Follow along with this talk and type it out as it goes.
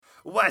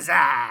What's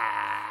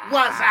up?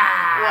 What's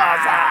up?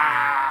 What's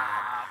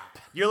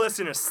up? You're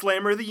listening to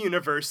Slammer of the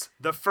Universe,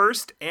 the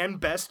first and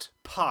best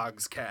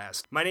Pogs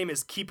cast. My name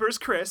is Keepers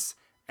Chris,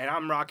 and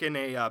I'm rocking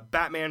a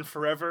Batman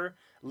Forever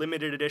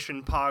limited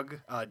edition Pog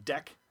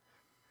deck.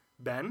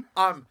 Ben?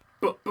 I'm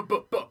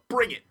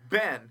Bring It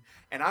Ben,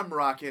 and I'm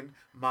rocking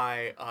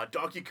my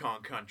Donkey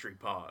Kong Country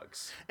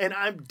Pogs. And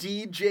I'm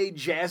DJ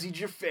Jazzy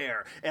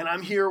Jafar, and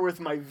I'm here with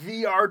my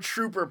VR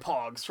Trooper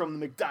Pogs from the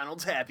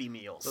McDonald's Happy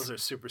Meals. Those are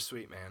super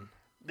sweet, man.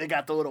 They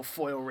got the little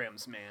foil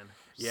rims, man.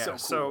 Yeah,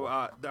 so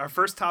cool. Our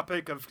first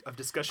topic of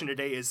discussion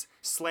today is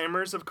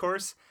slammers, of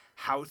course.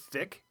 How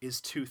thick is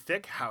too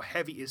thick? How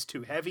heavy is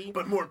too heavy?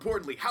 But more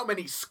importantly, how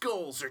many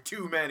skulls are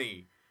too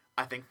many?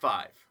 I think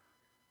 5.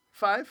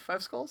 Five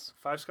skulls?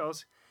 5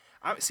 skulls?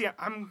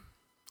 I'm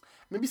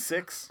Maybe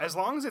 6. as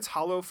long as it's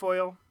hollow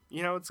foil,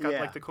 you know, it's got Yeah.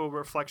 like the cool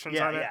reflections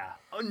Yeah, on it. yeah.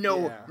 Oh,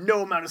 Yeah.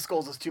 no amount of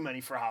skulls is too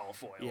many for hollow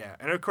foil. Yeah,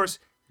 and of course,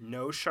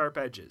 no sharp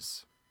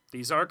edges.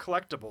 These are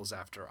collectibles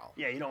after all.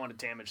 Yeah, you don't want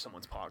to damage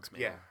someone's Pogs,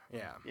 man. Yeah.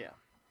 Yeah. Yeah.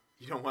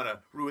 You don't want to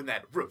ruin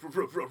that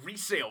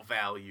resale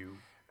value.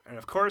 And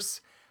of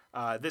course,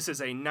 this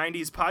is a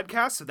 90s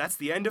podcast, so that's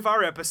the end of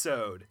our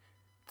episode.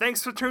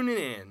 Thanks for tuning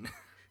in.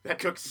 That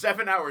took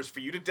 7 hours for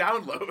you to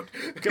download.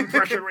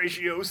 Compression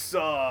ratio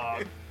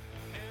suck.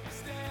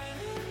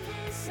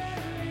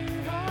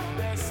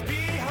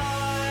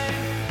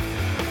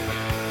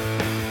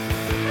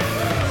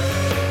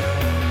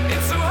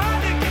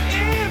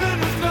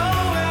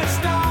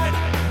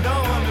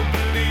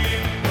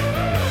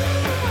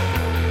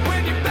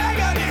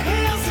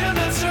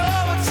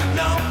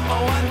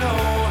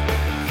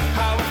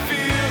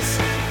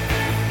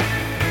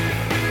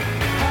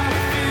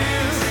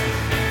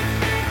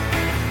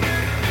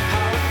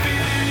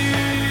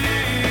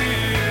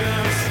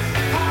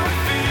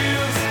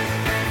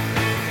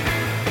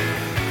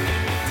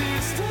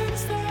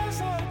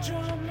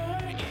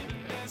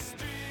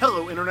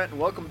 Hello, Internet, and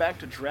welcome back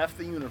to Draft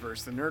the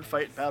Universe, the Nerd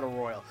Fight Battle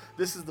Royal.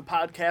 This is the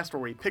podcast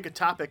where we pick a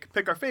topic,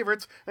 pick our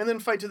favorites, and then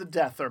fight to the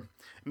death, or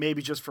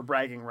maybe just for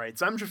bragging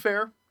rights. I'm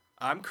Jafar,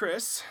 I'm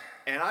Chris.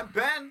 And I'm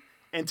Ben.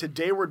 and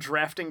today we're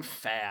drafting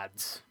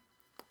fads.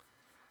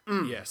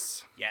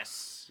 Yes.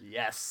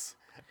 Yes.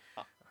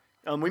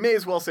 We may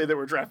as well say that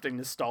we're drafting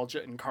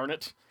nostalgia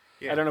incarnate.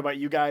 Yeah. I don't know about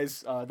you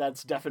guys,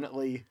 that's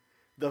definitely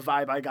the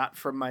vibe I got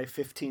from my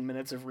 15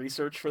 minutes of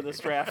research for this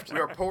draft. We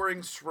are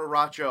pouring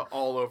sriracha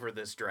all over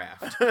this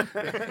draft.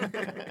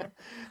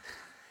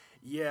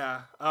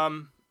 Yeah.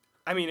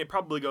 I mean, it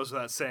probably goes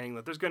without saying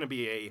that there's going to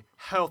be a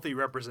healthy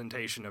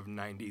representation of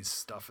 90s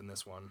stuff in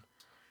this one.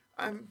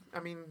 I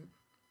mean,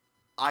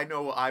 I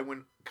know I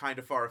went kind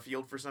of far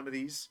afield for some of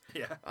these.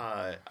 Yeah.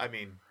 I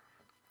mean,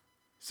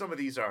 some of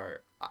these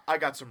are... I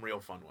got some real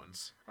fun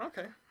ones.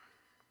 Okay.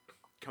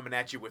 Coming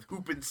at you with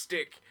Hoop and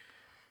Stick.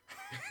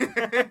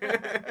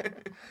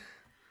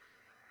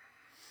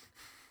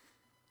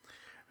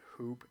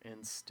 Hoop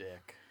and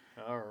stick.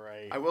 All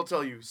right. I will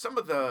tell you, some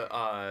of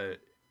the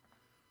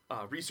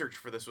research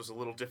for this was a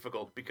little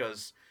difficult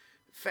because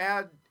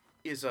fad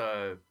is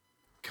a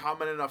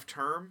common enough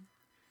term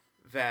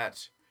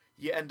that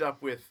you end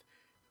up with,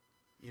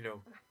 you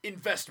know,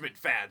 investment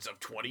fads of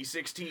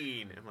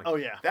 2016. I'm like, Oh,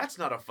 yeah. That's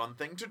not a fun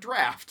thing to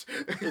draft.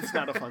 It's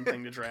not a fun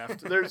thing to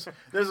draft. There's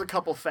a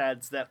couple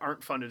fads that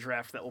aren't fun to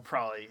draft that will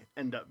probably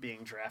end up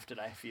being drafted,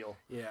 I feel.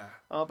 Yeah.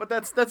 But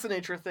that's the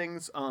nature of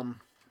things.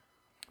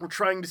 We're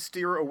trying to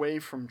steer away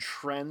from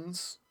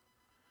trends,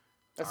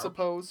 I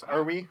suppose.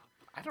 Are we?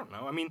 I don't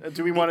know. I mean,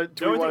 Do we want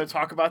the only to thing-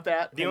 talk about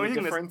that? The and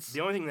only, difference?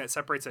 the only thing that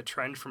separates a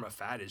trend from a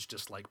fad is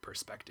just like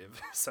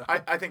perspective. So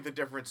I think the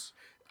difference...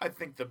 I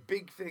think the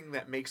big thing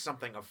that makes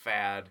something a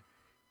fad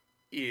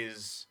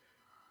is,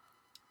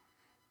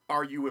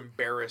 are you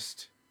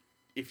embarrassed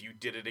if you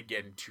did it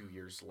again 2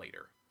 years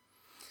later?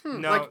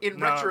 no, like, in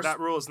that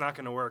rule is not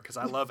going to work because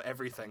I love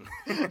everything.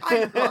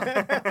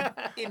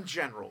 In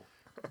general.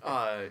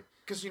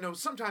 Because, you know,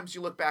 sometimes you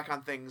look back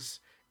on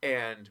things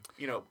and,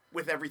 you know,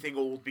 with everything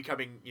old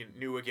becoming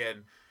new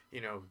again,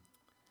 you know,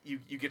 you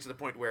get to the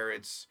point where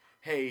it's,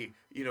 hey,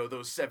 you know,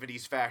 those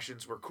 70s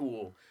fashions were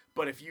cool.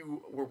 But if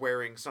you were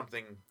wearing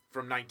something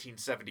from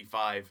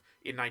 1975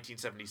 in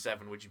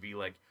 1977, would you be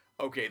like,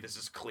 okay, this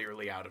is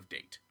clearly out of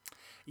date?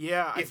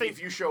 Yeah, If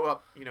you show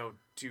up, you know,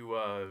 to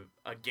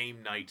a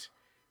game night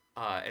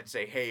and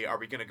say, hey, are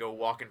we going to go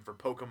walking for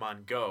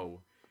Pokemon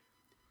Go?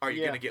 Are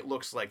you Yeah. going to get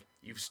looks like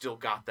you've still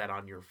got that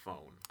on your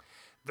phone?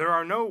 there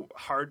are no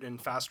hard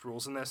and fast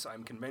rules in this,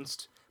 I'm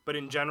convinced. But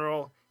in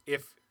general,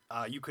 if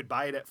you could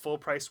buy it at full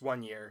price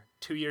 1 year,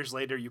 2 years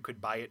later you could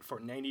buy it for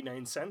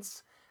 99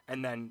 cents,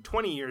 and then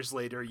 20 years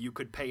later you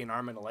could pay an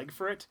arm and a leg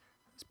for it,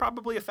 it's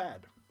probably a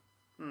fad.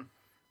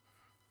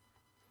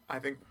 I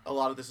think a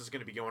lot of this is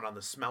going to be going on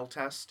the smell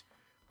test,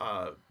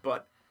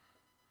 but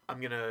I'm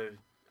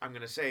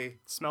gonna say,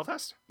 Smell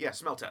test? yeah,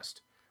 smell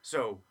test.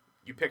 So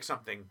you pick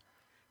something,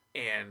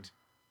 and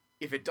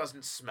if it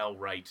doesn't smell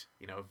right,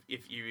 you know,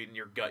 if you in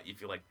your gut you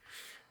feel like,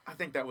 I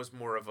think that was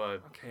more of a,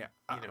 Okay,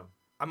 you know,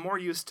 I'm more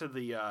used to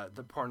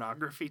the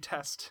pornography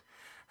test.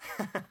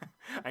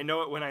 I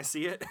know it when I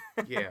see it.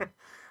 Yeah.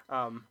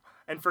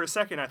 And for a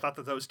second, I thought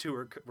that those two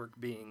were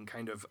being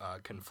kind of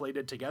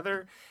conflated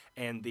together,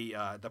 and the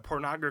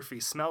pornography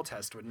smell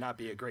test would not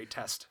be a great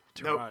test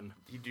to Nope, run.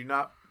 you do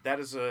not. That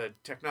is a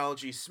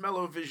technology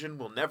smell-o-vision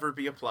will never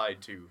be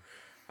applied to.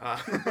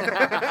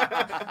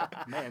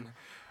 Man,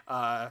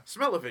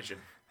 Smell-o-vision,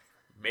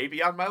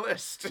 maybe on my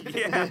list.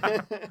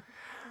 yeah.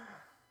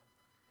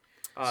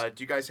 Do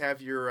you guys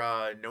have your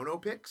no-no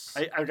picks?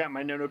 I've got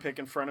my no-no pick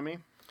in front of me.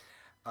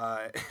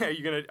 Are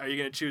you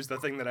gonna choose the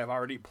thing that I've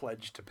already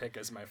pledged to pick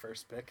as my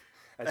first pick?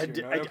 As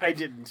your no-no I pick?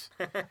 didn't.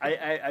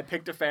 I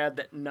picked a fad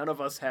that none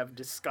of us have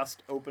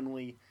discussed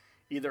openly,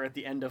 either at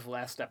the end of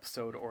last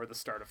episode or the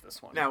start of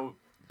this one. Now,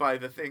 by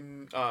the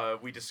thing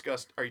we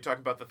discussed, are you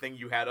talking about the thing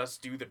you had us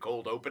do the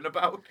cold open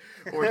about?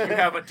 Or do you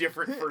have a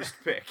different first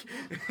pick?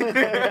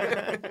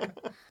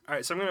 All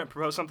right, so I'm going to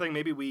propose something.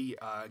 Maybe we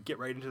get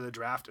right into the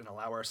draft and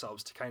allow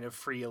ourselves to kind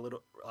of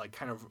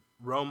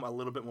roam a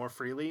little bit more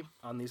freely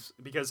on these,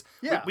 because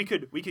Yeah. we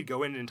could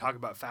go in and talk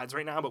about fads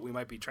right now, but we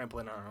might be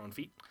trampling on our own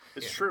feet.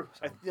 It's Yeah. true.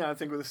 I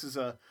think this is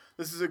a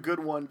good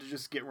one to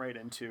just get right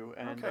into.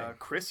 And Okay.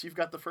 Chris, you've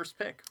got the first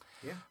pick.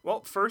 Yeah.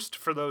 Well, first,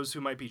 for those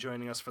who might be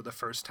joining us for the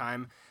first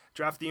time,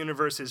 Draft the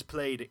Universe is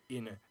played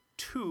in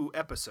 2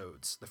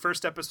 episodes. The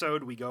first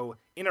episode, we go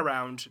in a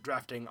round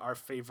drafting our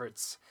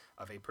favorites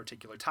of a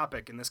particular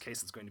topic. In this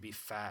case, it's going to be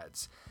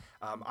fads.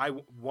 I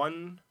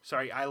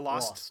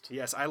lost.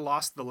 Yes, I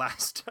lost the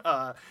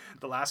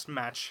last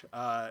match,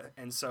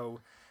 and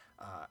so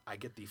I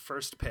get the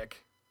first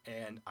pick,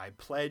 and I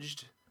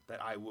pledged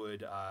that I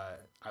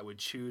would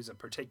choose a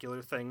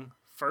particular thing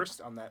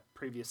first on that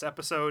previous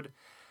episode.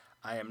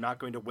 I am not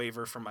going to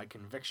waver from my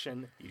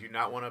conviction. You do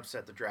not want to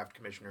upset the draft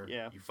commissioner.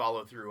 Yeah. You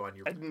follow through on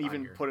your... I didn't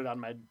even put it on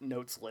my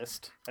notes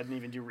list. I didn't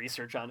even do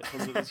research on it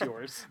because it was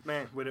yours.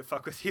 Man, would it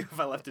fuck with you if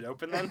I left it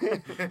open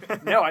then?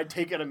 No, I'd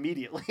take it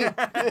immediately.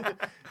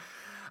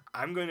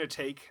 I'm going to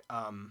take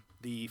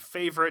the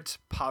favorite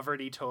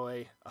poverty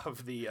toy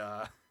of the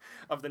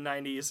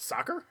 90s.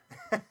 Soccer?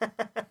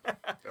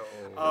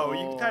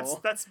 Oh,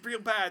 that's real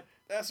bad.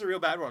 That's a real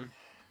bad one.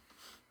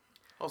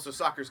 Also,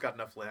 soccer's got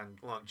enough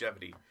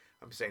longevity.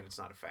 I'm saying it's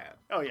not a fad.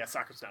 Oh, yeah,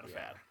 soccer's not a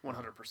fad.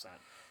 100%.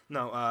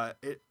 No,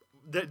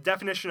 the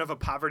definition of a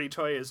poverty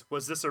toy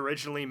was this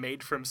originally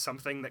made from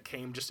something that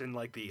came just in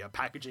like the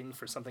packaging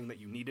for something that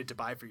you needed to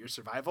buy for your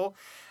survival,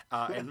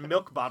 and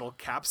milk bottle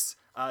caps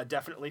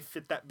definitely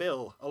fit that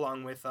bill,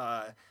 along with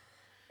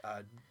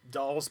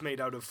dolls made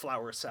out of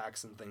flour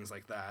sacks and things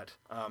like that.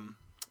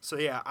 So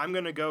yeah, I'm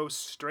gonna go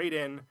straight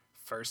in,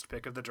 first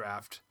pick of the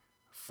draft,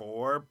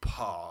 for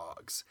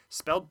Pogs,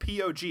 spelled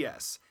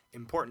P-O-G-S.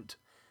 Important.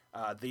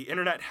 The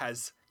internet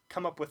has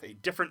come up with a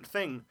different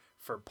thing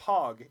for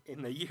Pog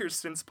in the years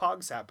since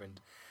Pogs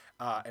happened.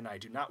 And I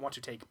do not want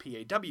to take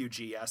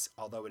P-A-W-G-S,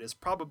 although it is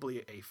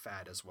probably a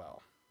fad as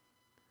well.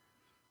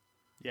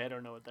 Yeah, I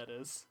don't know what that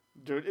is.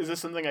 Dude, is this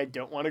something I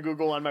don't want to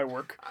Google on my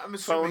work I'm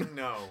assuming phone?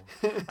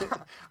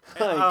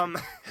 no.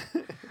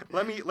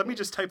 Let me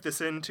just type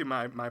this into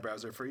my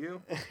browser for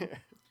you.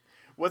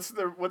 What's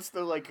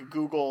the like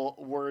Google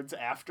words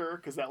after?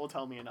 Because that will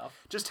tell me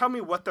enough. Just tell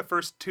me what the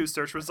first 2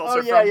 search results Oh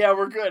are yeah, from. yeah,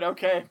 we're good.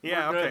 Okay.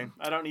 Yeah, We're good. okay.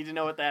 I don't need to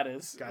know what that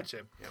is.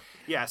 Gotcha. Yep.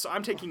 Yeah, so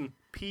I'm taking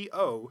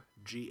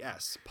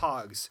P-O-G-S,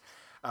 Pogs.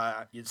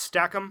 You'd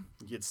stack them,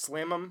 you'd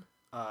slam them.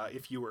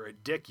 If you were a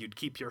dick, you'd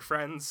keep your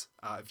friends.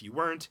 If you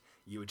weren't,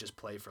 you would just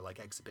play for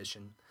like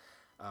exhibition.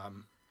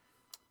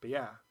 But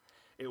yeah,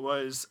 it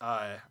was,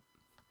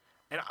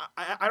 and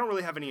I don't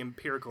really have any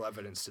empirical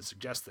evidence to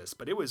suggest this,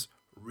 but it was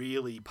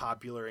really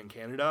popular in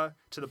Canada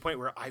to the point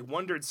where I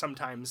wondered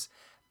sometimes,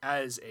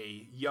 as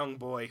a young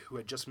boy who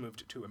had just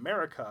moved to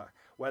America,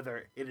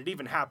 whether it had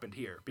even happened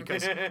here.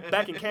 Because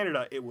back in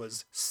Canada, it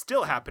was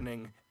still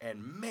happening,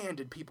 and man,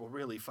 did people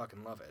really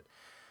fucking love it.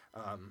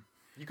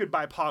 You could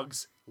buy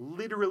Pogs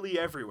literally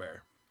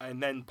everywhere,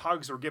 and then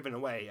Pogs were given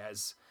away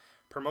as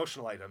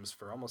promotional items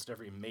for almost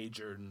every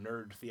major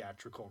nerd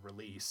theatrical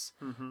release.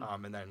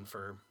 And then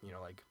for,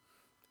 like,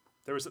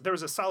 there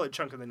was a solid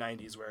chunk of the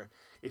 90s where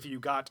if you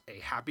got a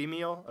Happy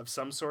Meal of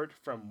some sort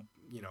from,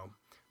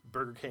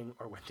 Burger King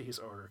or Wendy's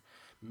or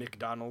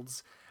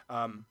McDonald's,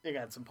 You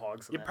got some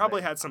Pogs. In you that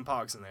probably thing. had some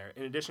Pogs in there,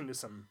 in addition to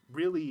some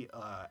really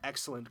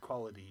excellent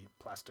quality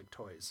plastic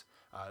toys.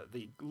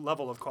 The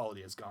level of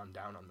quality has gone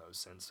down on those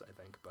since, I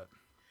think, but...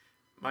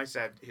 My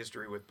sad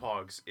history with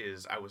Pogs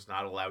is I was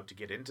not allowed to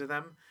get into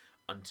them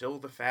until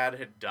the fad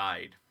had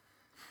died.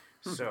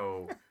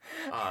 So,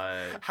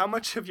 How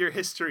much of your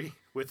history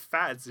with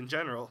fads in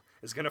general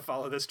is going to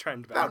follow this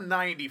trend back? about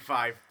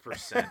 95%.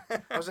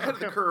 I was ahead of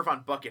the curve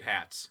on bucket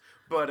hats.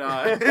 But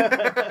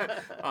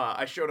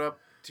I showed up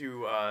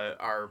to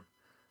our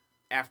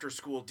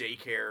after-school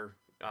daycare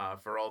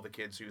for all the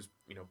kids whose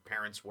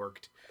parents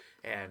worked.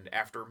 And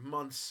after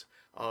months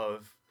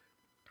of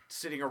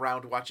sitting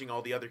around watching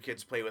all the other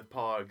kids play with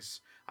Pogs,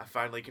 I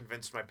finally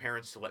convinced my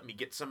parents to let me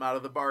get some out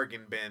of the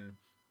bargain bin.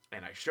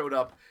 And I showed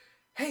up,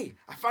 hey,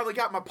 I finally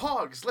got my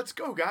Pogs. Let's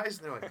go, guys.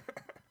 And they're like,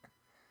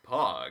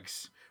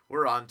 Pogs?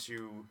 We're on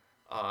to,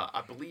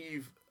 I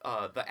believe,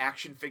 the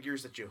action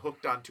figures that you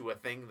hooked onto a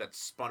thing that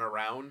spun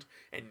around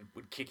and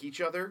would kick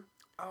each other.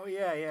 Oh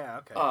yeah,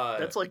 okay.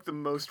 That's like the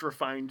most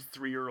refined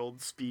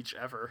 3-year-old speech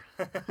ever.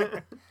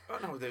 Oh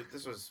no,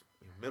 this was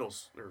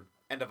or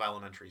end of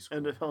elementary school.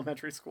 End of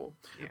elementary school.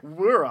 Yeah.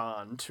 We're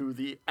on to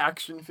the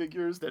action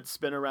figures that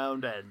spin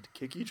around and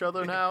kick each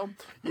other now.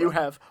 You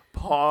have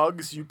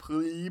Pogs, you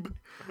plebe.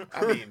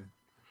 I mean,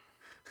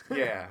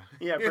 yeah.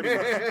 Yeah, pretty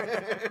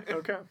much.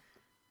 Okay.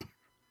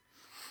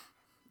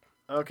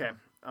 Okay.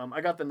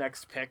 I got the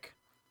next pick.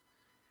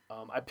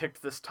 I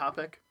picked this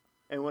topic,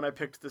 and when I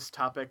picked this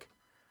topic,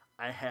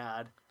 I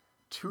had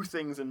 2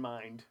 things in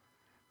mind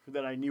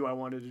that I knew I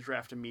wanted to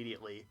draft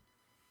immediately,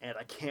 and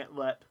I can't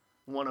let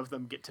one of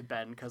them get to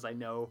Ben because I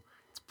know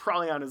it's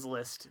probably on his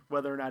list,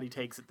 whether or not he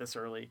takes it this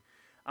early.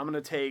 I'm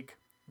going to take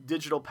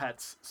digital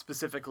pets,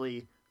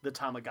 specifically the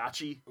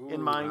Tamagotchi,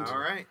 in mind. All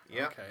right.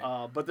 Yep.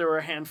 Okay. But there were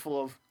a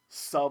handful of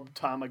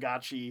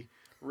sub-Tamagotchi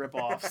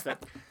ripoffs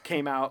that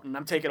came out, and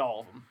I'm taking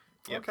all of them.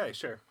 Yep. Okay,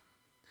 sure.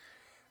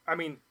 I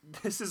mean,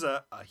 this is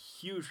a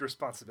huge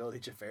responsibility,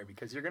 Jafar,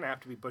 because you're going to have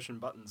to be pushing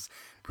buttons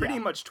pretty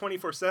much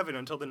 24/7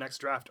 until the next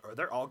draft, or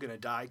they're all going to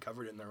die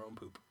covered in their own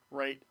poop.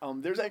 Right.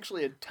 There's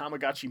actually a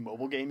Tamagotchi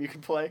mobile game you can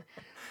play.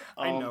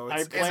 I know.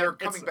 And they're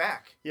coming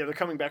back. Yeah, they're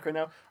coming back right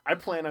now. I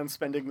plan on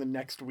spending the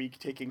next week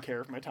taking care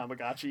of my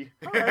Tamagotchi.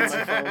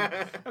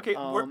 Okay,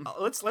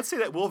 let's say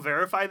that we'll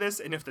verify this,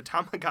 and if the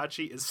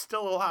Tamagotchi is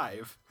still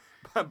alive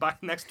by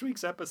next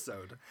week's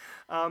episode,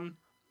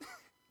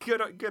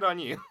 good on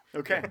you.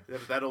 Okay.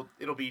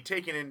 It'll be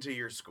taken into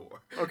your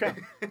score. Okay.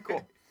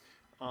 Cool.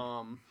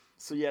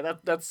 So yeah,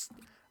 that's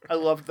I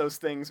loved those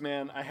things,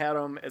 man. I had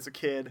them as a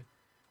kid.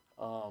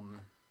 So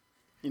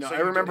I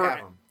you remember. did have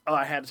 'em. Oh,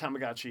 I had a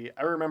Tamagotchi.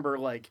 I remember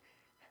like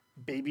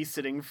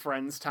babysitting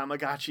friends'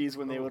 Tamagotchis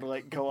when they would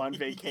like go on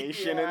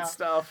vacation Yeah. and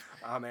stuff.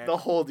 Oh, man. The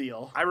whole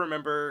deal. I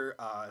remember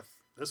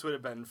this would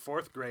have been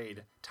 4th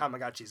grade.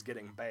 Tamagotchis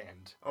getting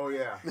banned. Oh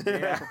yeah.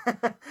 Yeah.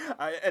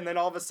 And then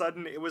all of a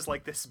sudden, it was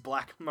like this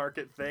black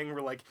market thing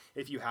where, like,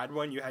 if you had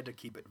one, you had to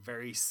keep it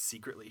very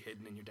secretly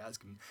hidden in your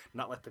desk and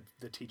not let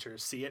the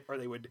teachers see it, or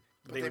they would.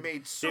 They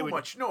made so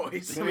much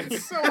noise. So much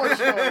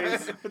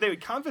noise. But they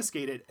would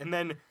confiscate it, and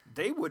then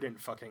they wouldn't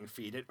fucking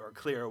feed it or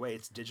clear away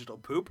its digital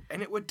poop,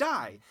 and it would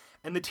die.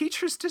 And the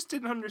teachers just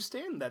didn't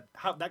understand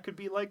how that could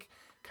be, like,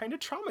 kind of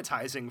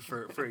traumatizing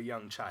for a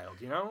young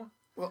child, you know?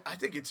 Well, I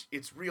think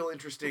it's real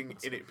interesting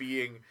in it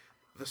being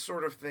the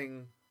sort of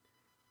thing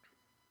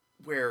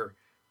where,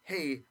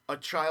 hey, a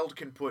child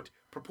can put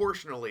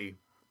proportionally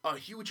a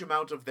huge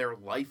amount of their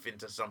life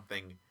into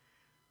something,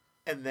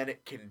 and then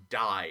it can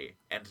die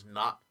and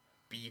not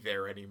be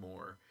there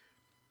anymore.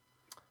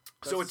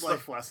 So That's it's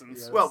life like,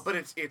 lessons. Yeah. well, but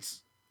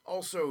it's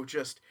also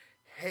just,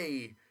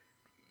 hey,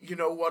 you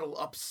know what'll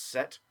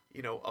upset,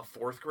 a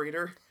 4th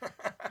grader?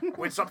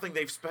 When something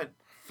they've spent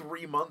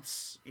 3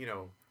 months,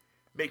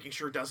 making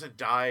sure doesn't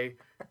die,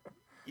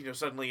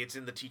 suddenly it's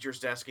in the teacher's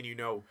desk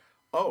and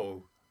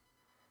oh,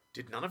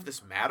 did none of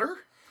this matter?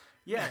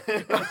 Yeah.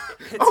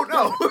 Oh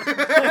no!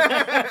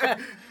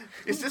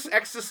 Is this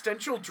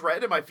existential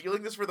dread? Am I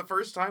feeling this for the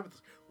first time?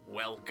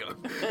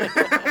 Welcome.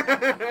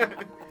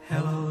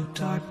 Hello,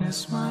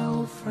 darkness, my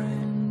old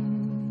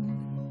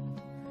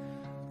friend.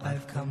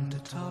 I've come to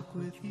talk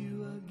with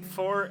you again.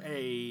 For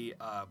a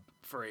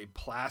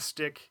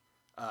plastic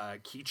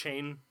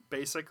keychain,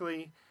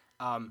 basically,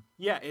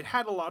 it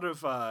had a lot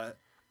of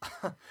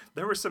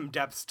there were some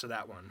depths to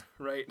that one,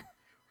 right?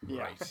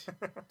 Yeah. Right.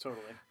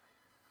 Totally.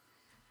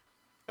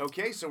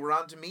 Okay, so we're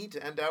on to me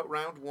to end out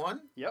round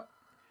 1. Yep.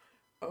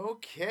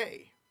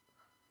 Okay.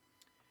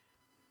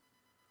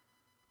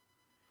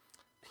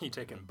 You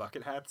taking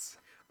bucket hats?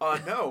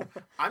 No,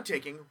 I'm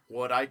taking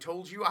what I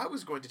told you I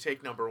was going to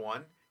take number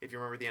 1. If you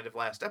remember the end of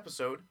last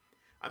episode,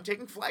 I'm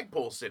taking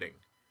flagpole sitting.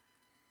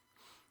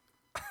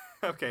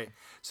 Okay,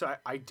 so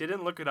I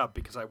didn't look it up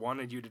because I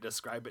wanted you to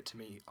describe it to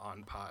me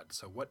on pod.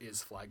 So what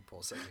is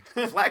flagpole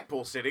sitting?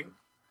 Flagpole sitting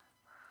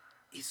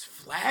is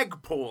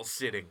flagpole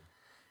sitting.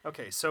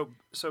 Okay, so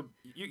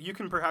you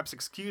can perhaps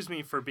excuse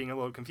me for being a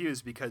little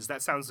confused because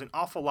that sounds an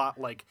awful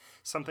lot like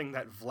something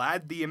that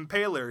Vlad the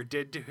Impaler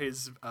did to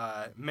his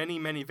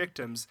many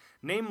victims,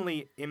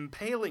 namely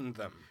impaling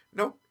them.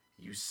 Nope.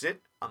 You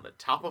sit on the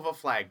top of a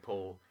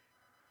flagpole,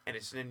 and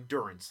it's an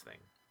endurance thing.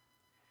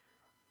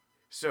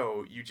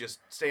 So you just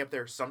stay up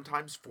there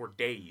sometimes for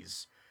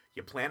days.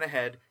 You plan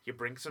ahead. You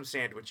bring some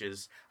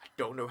sandwiches. I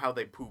don't know how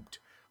they pooped,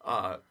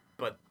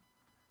 but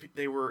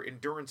they were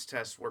endurance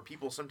tests where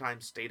people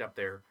sometimes stayed up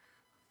there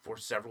for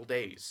several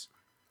days.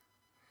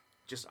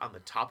 Just on the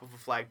top of a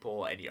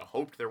flagpole, and you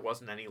hoped there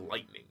wasn't any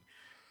lightning.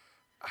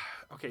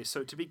 Okay,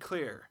 so to be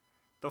clear,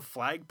 the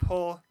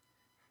flagpole,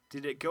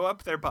 did it go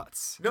up their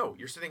butts? No,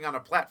 you're sitting on a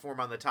platform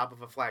on the top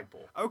of a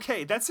flagpole.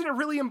 Okay, that's a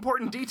really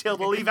important detail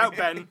to leave out,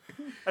 Ben.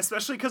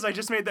 Especially because I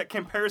just made that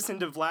comparison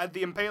to Vlad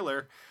the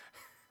Impaler.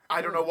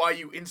 I don't know why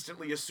you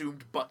instantly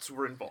assumed butts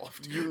were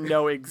involved. You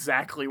know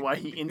exactly why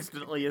he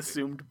instantly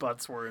assumed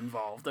butts were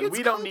involved, and It's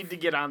we don't called- need to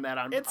get on that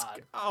on It's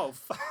pod.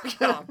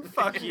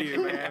 fuck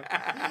you, man.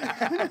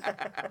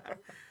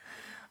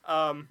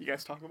 You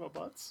guys talking about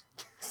butts?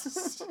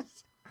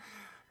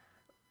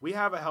 We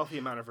have a healthy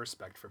amount of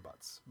respect for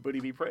butts. Booty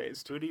be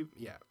praised. Booty,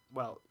 yeah.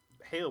 Well,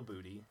 hail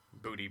booty.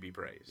 Booty be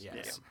praised.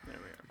 Yes. Yeah, there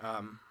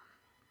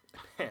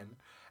we are.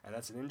 And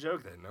that's an in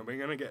joke that nobody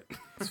gonna get.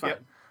 It's fine.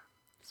 Yep.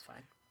 It's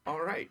fine.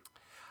 All right.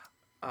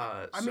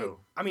 I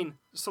mean,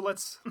 so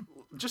let's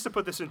just to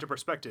put this into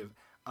perspective.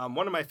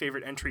 One of my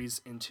favorite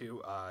entries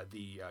into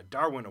the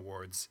Darwin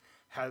Awards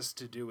has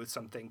to do with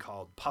something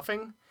called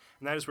puffing,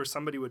 and that is where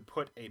somebody would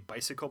put a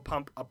bicycle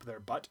pump up their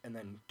butt and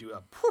then do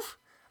a poof.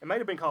 It might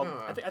have been called.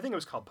 I think it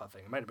was called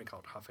puffing. It might have been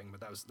called huffing,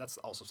 but that's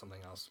also something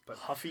else. But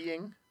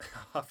Huffying,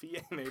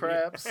 huffying, maybe.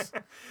 perhaps.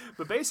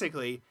 But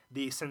basically,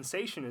 the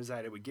sensation is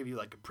that it would give you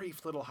like a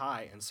brief little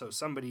high, and so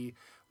somebody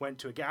went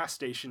to a gas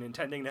station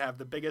intending to have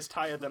the biggest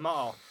high of them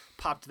all,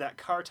 popped that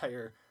car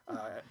tire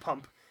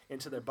pump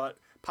into their butt,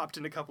 popped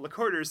in a couple of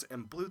quarters,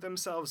 and blew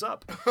themselves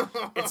up.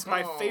 It's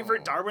my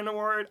favorite Darwin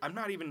Award. I'm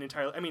not even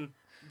entirely. I mean,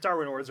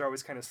 Darwin Awards are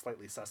always kind of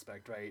slightly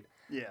suspect, right?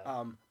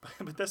 Yeah.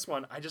 But this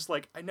one, I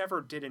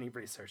never did any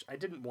research. I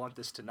didn't want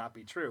this to not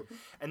be true.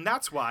 And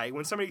that's why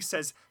when somebody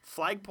says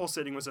flagpole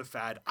sitting was a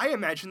fad, I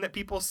imagine that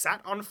people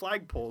sat on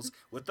flagpoles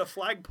with the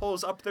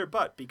flagpoles up their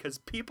butt because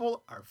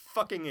people are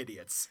fucking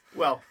idiots.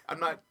 Well, I'm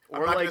not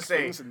Or going like to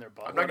say things in their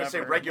butt, I'm not going to say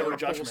whatever. regular No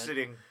pole judgment.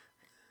 sitting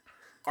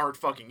aren't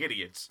fucking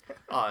idiots.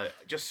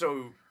 Just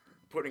so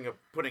putting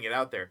it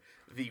out there,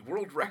 the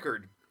world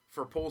record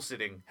for pole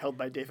sitting, Held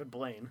by David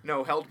Blaine.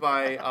 held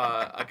by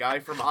a guy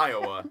from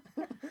Iowa.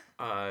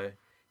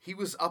 He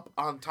was up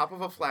on top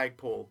of a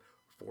flagpole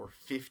for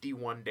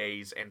 51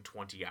 days and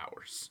 20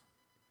 hours.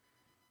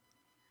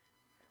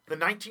 The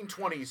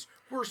 1920s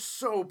were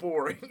so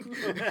boring.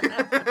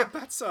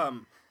 That's I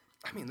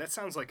mean, that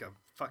sounds like a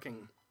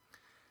fucking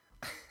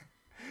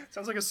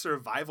sounds like a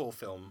survival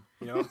film,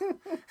 you know?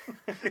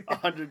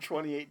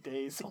 128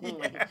 days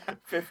only.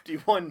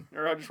 51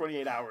 or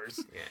 128 hours.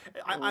 Yeah.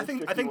 I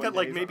think 51 that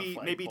like days on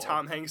a maybe flagpole.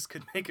 Tom Hanks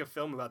could make a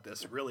film about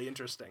this really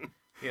interesting.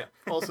 Yeah.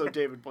 Also,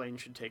 David Blaine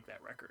should take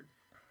that record.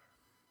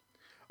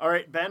 All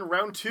right, Ben,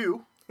 round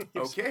 2.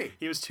 Okay.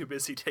 He was too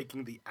busy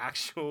taking the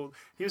actual.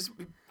 He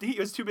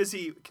was too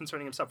busy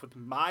concerning himself with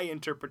my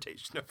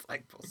interpretation of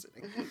flagpole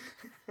sitting.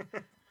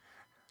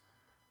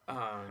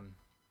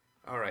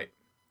 All right.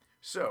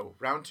 So,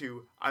 round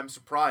 2, I'm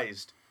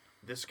surprised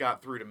this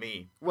got through to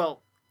me.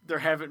 Well, there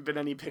haven't been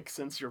any picks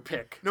since your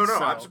pick. No, so-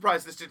 I'm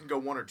surprised this didn't go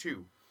 1 or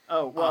 2.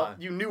 Oh, well,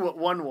 you knew what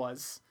 1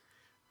 was.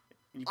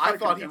 You I probably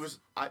thought could've he guessed-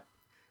 was...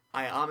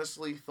 I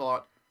honestly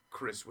thought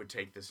Chris would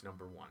take this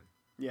number 1.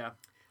 Yeah,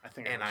 I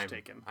think And I I'm was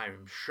taken.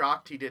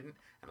 shocked he didn't,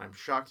 and I'm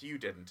shocked you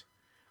didn't.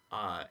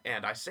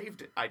 And I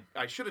saved it.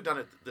 I should have done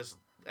it this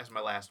as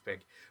my last pick,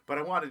 but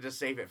I wanted to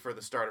save it for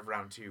the start of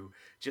round 2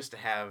 just to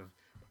have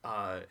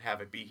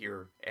it be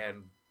here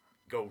and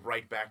go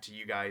right back to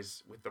you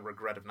guys with the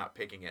regret of not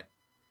picking it.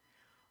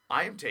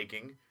 I am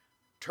taking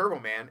Turbo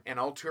Man and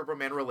all Turbo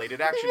Man related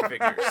action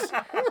figures.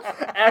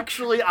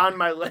 Actually on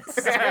my list.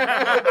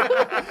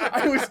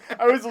 I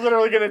was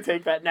literally going to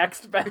take that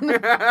next, Ben.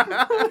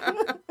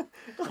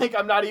 Like,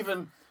 I'm not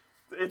even...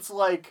 It's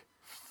like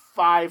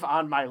 5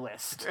 on my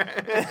list.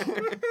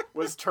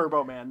 Was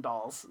Turbo Man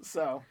dolls.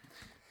 So,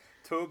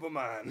 Turbo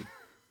Man.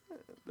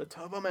 the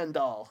Turbo Man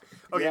doll.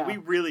 Okay, Yeah. we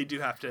really do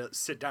have to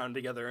sit down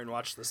together and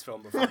watch this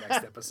film before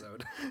next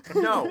episode.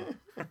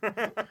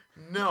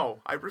 No,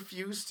 I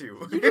refuse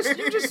to.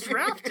 You just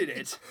drafted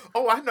it.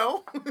 Oh, I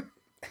know.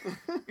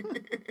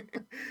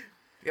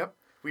 Yep.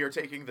 We are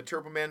taking the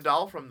Turbo Man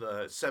doll from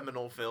the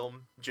seminal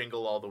film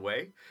Jingle All the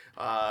Way.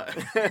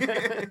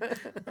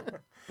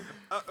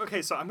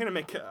 Okay, so I'm going to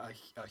make a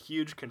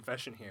huge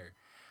confession here.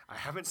 I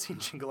haven't seen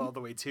Jingle All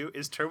the Way 2.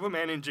 Is Turbo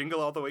Man in Jingle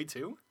All the Way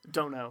 2?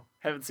 Don't know.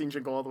 Haven't seen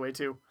Jingle All the Way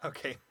 2.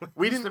 Okay.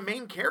 He's the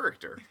main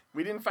character.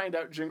 We didn't find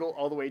out Jingle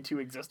All the Way 2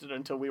 existed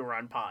until we were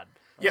on Pod.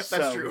 Yep,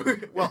 that's So-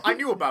 true. Well, I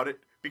knew about it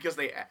because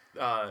they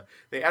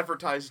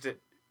advertised it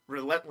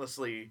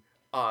relentlessly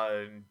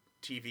on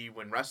TV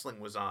when wrestling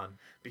was on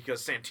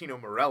because Santino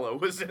Marella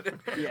was in it.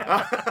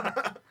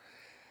 Yeah.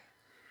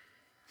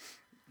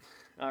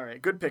 All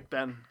right, good pick,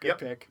 Ben. Good Yep.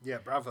 pick. Yeah,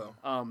 bravo.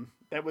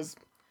 That was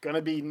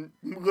gonna be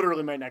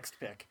literally my next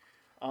pick.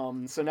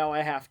 So now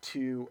I have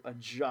to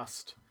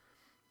adjust.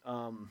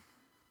 I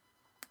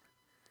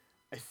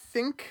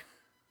think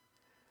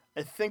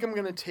I'm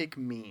gonna take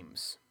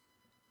memes.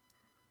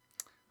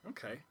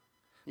 Okay.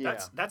 Yeah.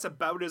 That's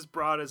about as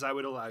broad as I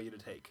would allow you to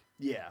take.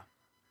 Yeah.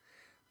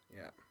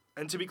 Yeah.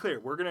 And to be clear,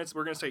 we're gonna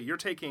say you're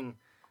taking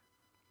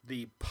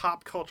the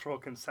pop cultural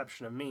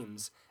conception of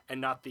memes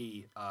and not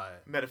the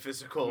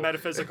Metaphysical. Yeah,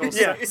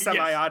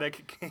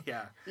 semiotic.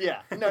 Yeah.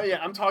 Yeah. No, yeah,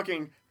 I'm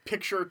talking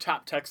picture,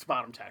 top text,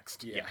 bottom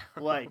text. Yeah.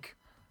 Like,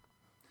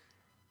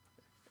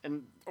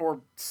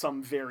 or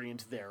some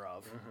variant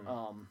thereof.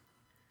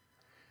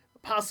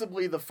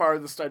 Possibly the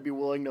farthest I'd be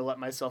willing to let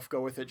myself go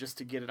with it just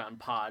to get it on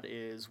Pod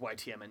is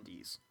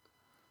YTMNDs.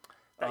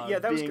 Yeah,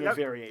 that was being that, a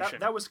variation.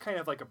 That was kind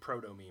of like a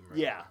proto meme,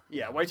 right?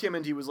 Yeah.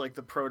 YTMND was like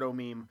the proto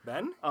meme.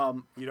 Ben?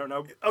 You don't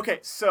know? Okay,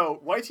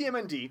 so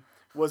YTMND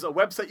was a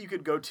website you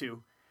could go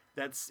to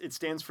It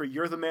stands for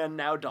You're the Man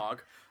Now,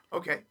 Dog.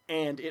 Okay.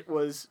 And it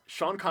was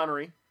Sean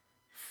Connery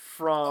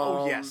from...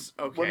 Oh, yes.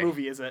 Okay. What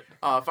movie is it?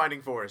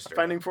 Finding Forrester.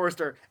 Finding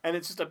Forrester. And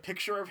it's just a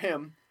picture of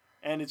him,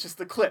 and it's just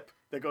the clip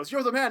that goes,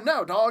 "You're the man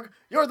now, dog.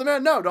 You're the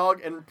man now,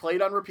 dog," and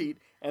played on repeat.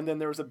 And then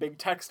there was a big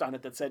text on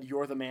it that said,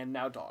 "You're the man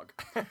now, dog."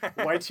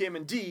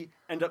 YTM&D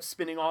end up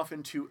spinning off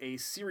into a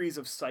series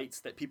of sites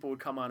that people would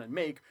come on and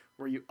make,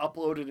 where you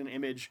uploaded an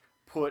image,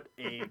 put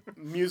a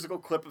musical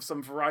clip of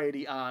some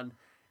variety on,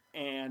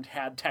 and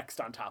had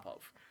text on top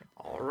of.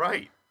 All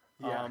right.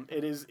 Yeah.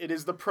 It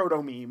is the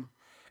proto meme.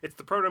 It's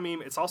the proto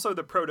meme. It's also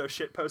the proto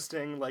shit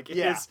posting. Like it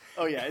Yeah. is.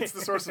 Oh yeah. It's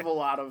the source of a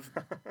lot of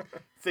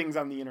things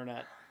on the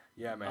internet.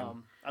 Yeah,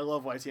 man. I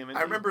love YTM&D.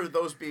 I remember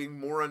those being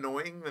more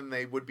annoying than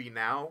they would be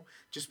now,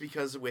 just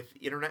because with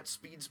internet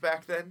speeds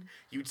back then,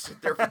 you'd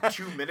sit there for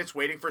 2 minutes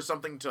waiting for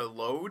something to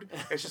load.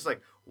 It's just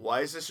like,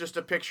 why is this just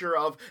a picture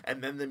of,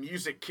 and then the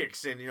music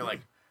kicks in, and you're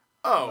like,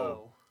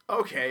 oh.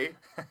 Okay.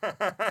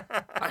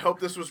 I hope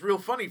this was real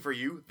funny for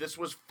you. This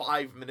was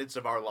 5 minutes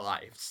of our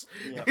lives.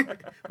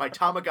 Yep. My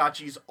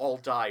Tamagotchis all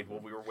died while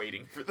we were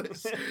waiting for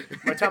this.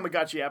 My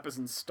Tamagotchi app is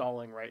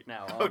installing right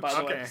now. By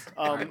the way,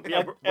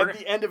 Yeah, at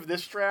the end of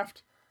this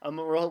draft,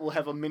 we'll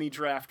have a mini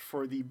draft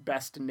for the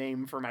best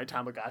name for my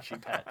Tamagotchi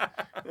pet.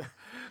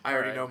 I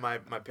already know my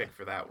pick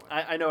for that one.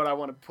 I know what I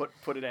want to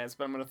put it as,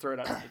 but I'm going to throw it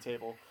out on the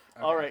table.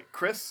 Okay. All right,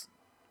 Chris.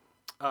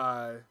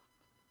 No.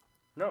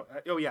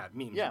 Oh yeah,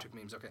 memes. Yeah. You took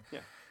memes. Okay. Yeah.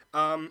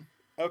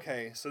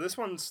 Okay, so this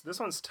one's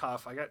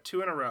tough. I got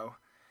 2 in a row.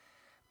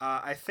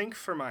 I think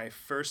for my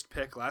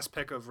last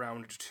pick of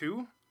round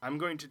 2, I'm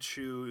going to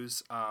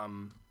choose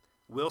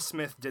Will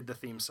Smith Did the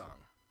Theme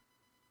Song.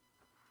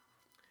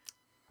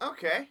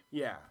 Okay.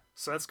 Yeah,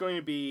 so that's going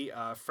to be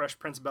Fresh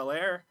Prince of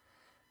Bel-Air,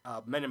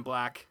 Men in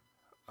Black,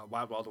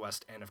 Wild Wild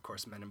West, and of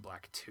course Men in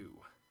Black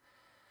 2.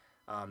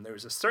 There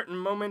was a certain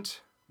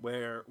moment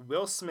where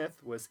Will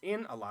Smith was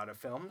in a lot of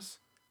films,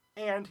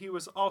 and he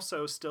was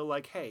also still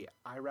like, hey,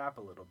 I rap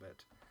a little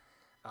bit.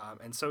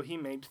 And so he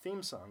made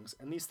theme songs,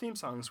 and these theme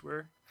songs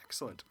were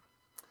excellent.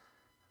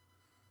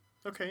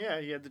 Okay,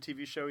 yeah, he had the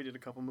TV show. He did a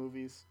couple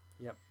movies.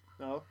 Yep.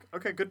 Oh,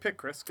 okay, good pick,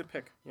 Chris. Good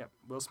pick. Yep.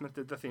 Will Smith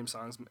Did the Theme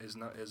Songs is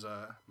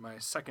my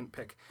second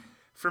pick.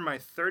 For my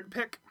third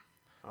pick,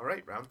 All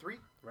right, round 3.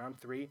 round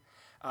 3,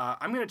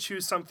 I'm going to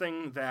choose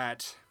something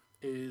that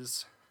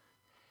is...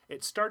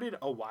 It started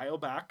a while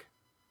back,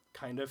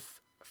 kind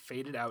of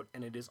faded out,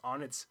 and it is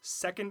on its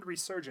second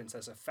resurgence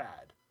as a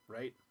fad,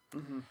 right?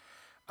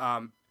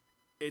 Mm-hmm.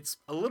 It's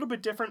a little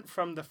bit different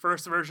from the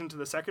first version to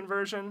the second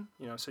version,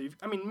 so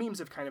memes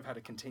have kind of had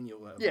a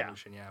continual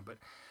evolution,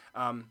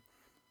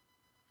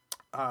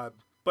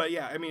 but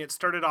yeah, it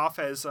started off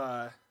as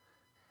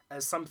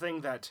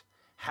something that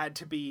had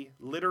to be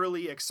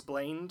literally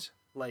explained,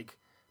 like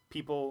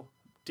people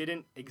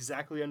didn't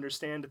exactly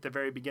understand at the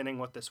very beginning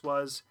what this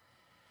was.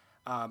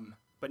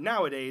 But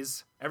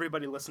nowadays,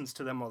 everybody listens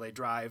to them while they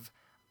drive.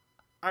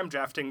 I'm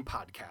drafting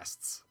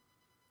podcasts.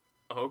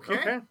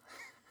 Okay.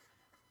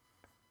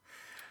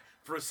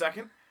 For a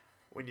second,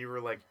 when you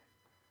were like,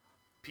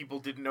 people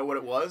didn't know what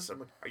it was, I'm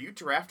like, are you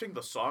drafting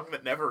the song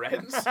that never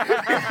ends?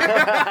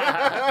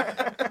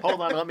 Hold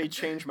on, let me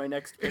change my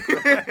next pick.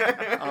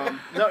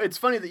 No, it's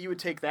funny that you would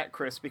take that,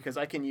 Chris, because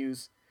I can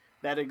use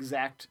that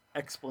exact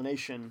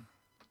explanation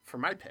for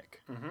my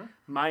pick. Mm-hmm.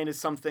 Mine is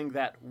something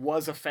that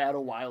was a fad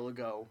a while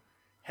ago,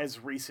 has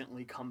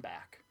recently come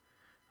back.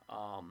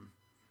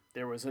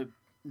 There was a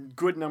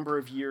good number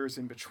of years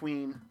in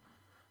between,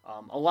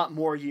 a lot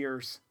more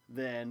years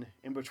than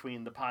in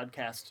between the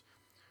podcast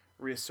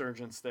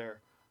resurgence there.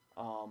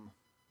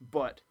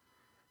 But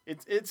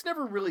it's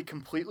never really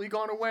completely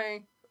gone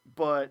away,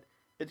 but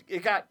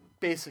it got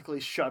basically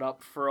shut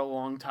up for a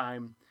long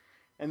time,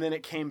 and then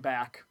it came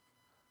back,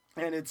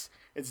 and it's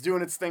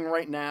doing its thing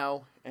right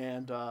now,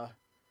 and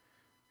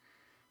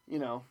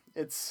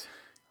it's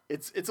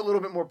a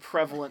little bit more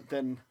prevalent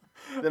than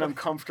I'm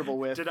comfortable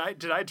with. Did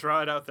I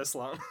draw it out this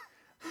long?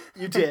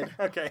 You did.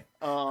 Okay.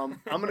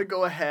 I'm gonna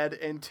go ahead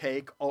and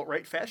take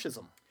alt-right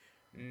fascism.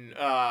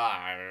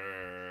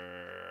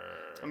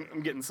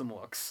 I'm getting some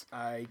looks.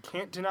 I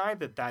can't deny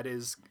that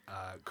is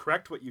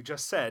correct what you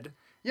just said.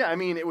 Yeah,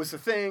 it was a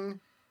thing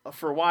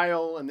for a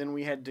while, and then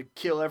we had to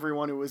kill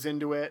everyone who was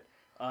into it,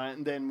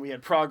 and then we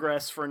had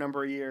progress for a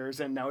number of years,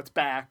 and now it's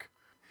back.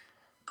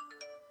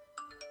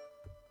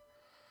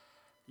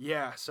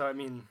 Yeah, so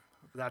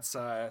that's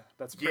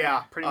pretty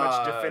Yeah,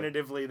 much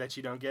definitively that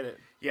you don't get it.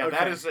 Yeah, Okay.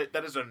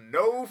 that is a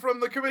no from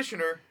the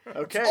commissioner.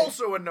 Okay. It's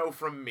also a no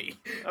from me.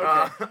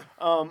 Okay.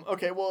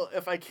 Okay, well,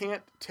 if I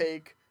can't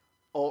take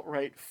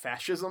alt-right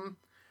fascism,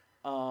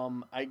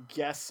 I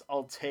guess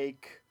I'll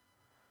take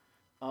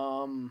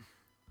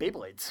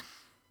Beyblades.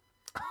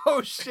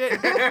 Oh,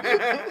 shit.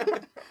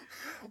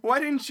 Why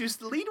didn't you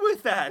lead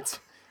with that?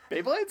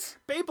 Beyblades?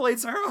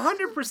 Beyblades are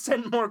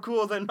 100% more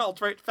cool than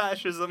alt-right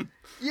fascism.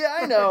 Yeah,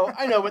 I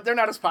know, but they're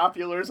not as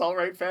popular as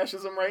alt-right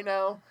fascism right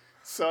now.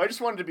 So I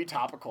just wanted to be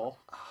topical.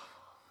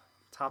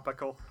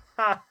 Topical.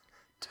 Ha!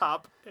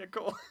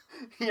 Topical.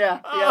 Yeah,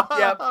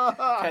 yep.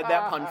 Had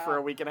that pun for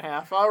a week and a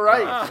half. All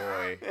right.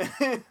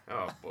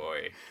 Oh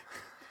boy.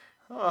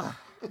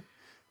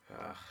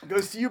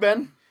 Goes to you,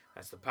 Ben.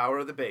 That's the power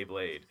of the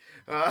Beyblade.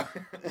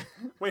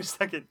 Wait a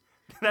second.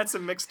 That's a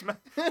mixed.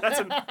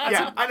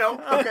 Yeah, I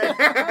know.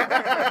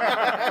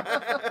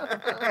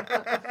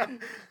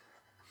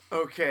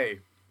 Okay.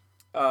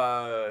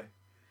 Okay.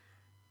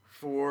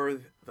 For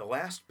the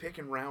last pick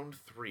in round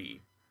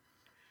 3,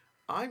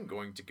 I'm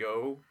going to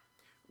go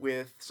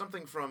with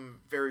something from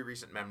very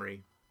recent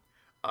memory.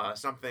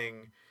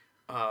 Something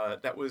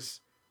that was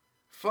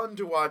fun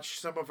to watch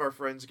some of our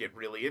friends get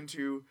really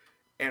into,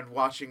 and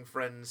watching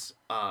friends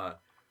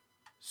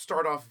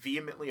start off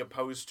vehemently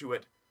opposed to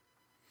it,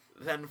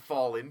 then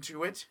fall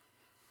into it.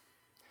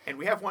 And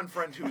we have one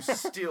friend who's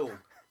still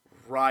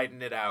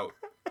riding it out.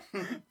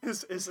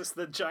 Is this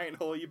the giant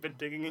hole you've been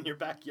digging in your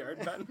backyard,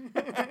 Ben?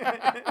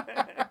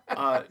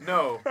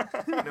 No.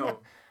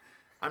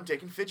 I'm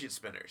taking fidget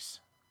spinners.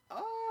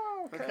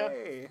 Oh,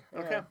 okay.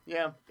 Okay,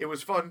 yeah. It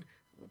was fun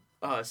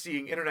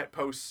seeing internet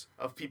posts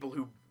of people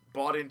who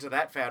bought into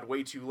that fad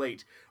way too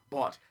late,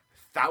 bought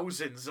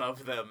thousands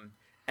of them,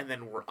 and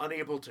then were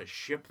unable to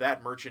ship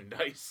that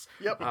merchandise.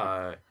 Yep.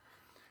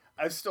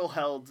 I've still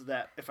held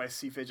that if I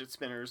see fidget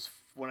spinners,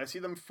 when I see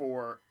them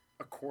for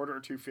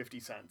 $0.25 to 50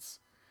 cents,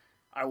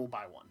 I will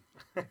buy one.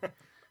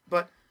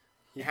 But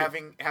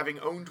having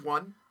owned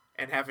one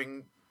and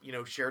having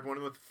shared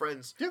one with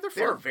friends, Yeah, they're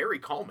they're fun. very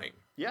calming.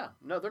 Yeah,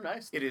 no, they're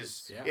nice. It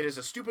is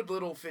a stupid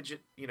little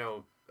fidget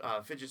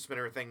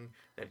spinner thing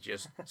that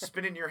just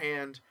spin in your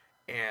hand,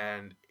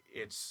 and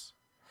it's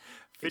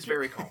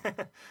very calming.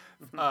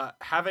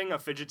 Having a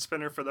fidget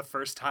spinner for the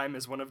first time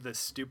is one of the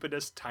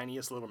stupidest,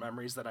 tiniest little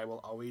memories that I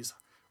will always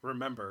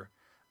remember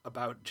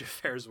about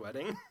Jafar's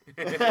wedding.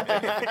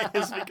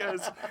 Is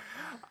because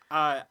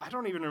I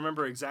don't even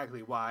remember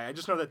exactly why. I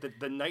just know that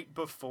the night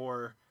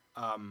before,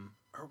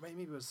 or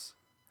maybe it was...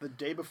 The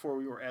day before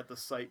we were at the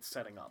site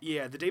setting up.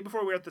 Yeah, the day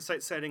before we were at the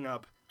site setting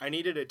up, I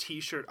needed a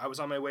t-shirt. I was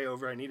on my way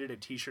over. I needed a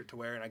t-shirt to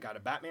wear, and I got a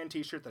Batman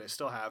t-shirt that I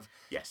still have.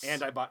 Yes.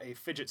 And I bought a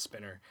fidget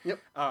spinner. Yep.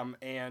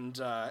 And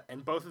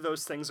both of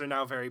those things are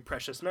now very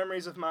precious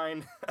memories of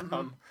mine.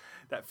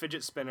 That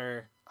fidget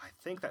spinner, I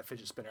think that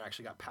fidget spinner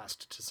actually got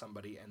passed to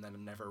somebody and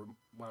then never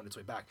wound its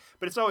way back.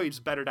 But it's always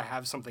better to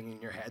have something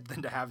in your head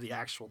than to have the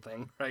actual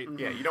thing, right?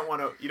 Yeah, you don't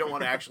want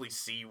to actually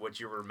see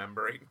what you're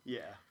remembering.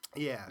 Yeah.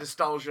 Yeah.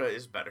 Nostalgia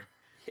is better.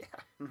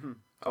 Yeah.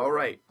 All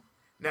right.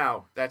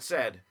 Now, that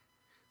said,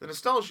 the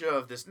nostalgia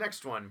of this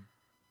next one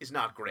is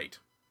not great.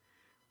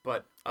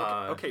 But,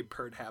 Okay,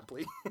 purred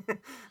happily.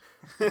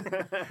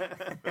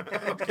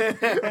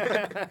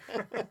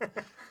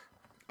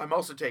 I'm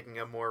also taking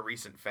a more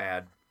recent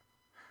fad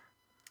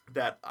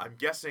that I'm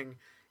guessing,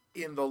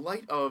 in the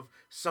light of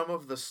some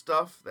of the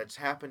stuff that's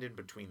happened in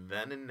between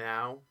then and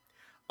now,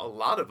 a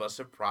lot of us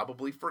have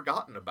probably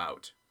forgotten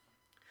about.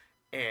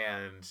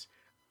 And,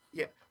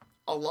 yeah,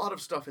 a lot of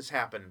stuff has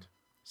happened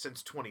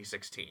since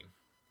 2016.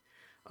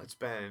 It's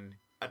been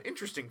an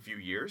interesting few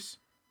years.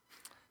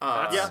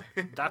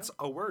 That's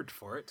a word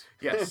for it.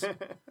 Yes.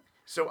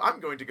 So I'm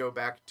going to go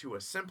back to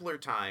a simpler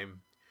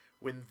time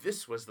when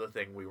this was the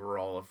thing we were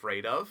all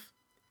afraid of.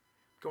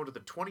 Going to the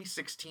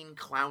 2016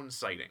 clown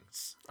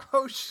sightings.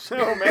 Oh, shit.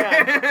 Oh,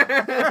 man.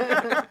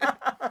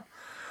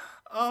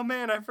 Oh,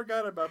 man, I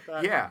forgot about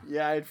that. Yeah.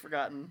 Yeah, I'd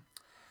forgotten.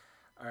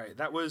 All right,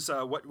 that was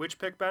which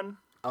pick, Ben?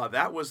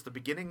 That was the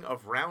beginning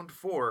of round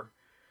 4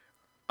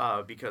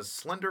 because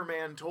Slender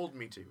Man told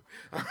me to.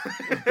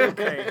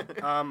 Okay.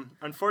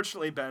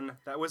 Unfortunately, Ben,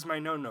 that was my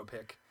no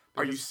pick.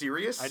 Are you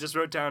serious? I just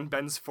wrote down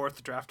Ben's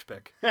 4th draft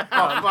pick. Oh,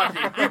 fuck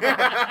you.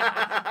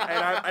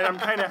 And I'm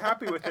kind of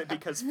happy with it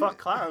because fuck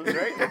clowns,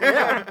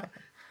 right?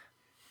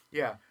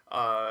 Yeah.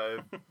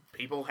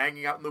 People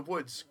hanging out in the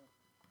woods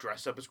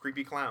dressed up as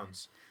creepy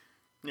clowns.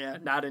 Yeah,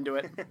 not into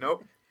it.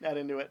 Nope. Not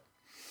into it.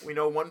 We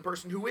know one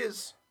person who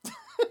is.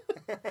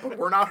 But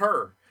we're not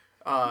her.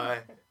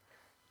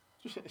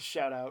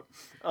 Shout out.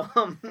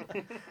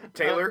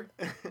 Taylor,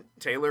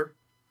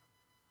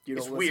 You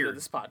don't It's listen weird. to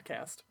this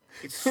podcast.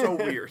 it's so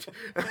weird.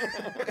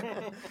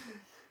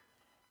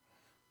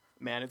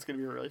 Man, it's going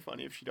to be really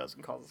funny if she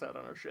doesn't call us out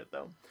on our shit,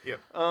 though. Yep.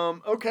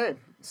 Okay,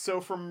 so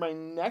for my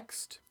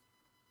next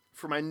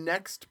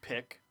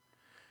pick,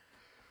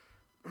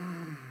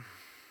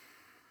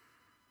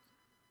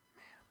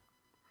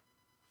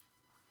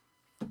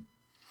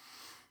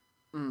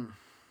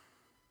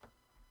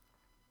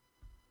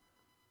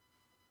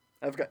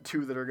 I've got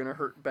two that are going to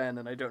hurt Ben,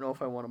 and I don't know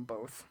if I want them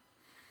both.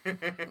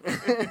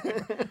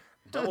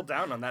 Double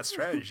down on that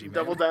strategy, man.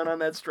 Double down on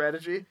that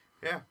strategy?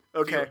 Yeah.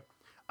 Okay.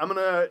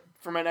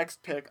 For my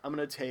next pick, I'm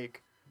going to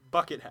take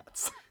Bucket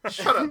hats.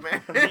 Shut up,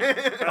 man.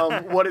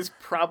 what is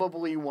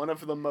probably one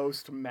of the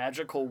most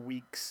magical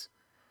weeks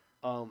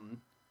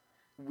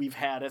we've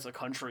had as a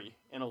country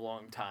in a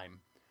long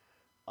time.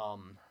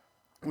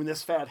 When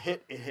this fad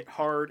hit, it hit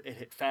hard, it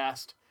hit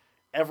fast.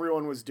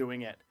 Everyone was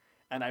doing it,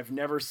 and I've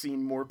never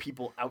seen more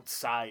people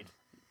outside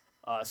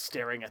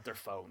staring at their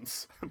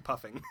phones.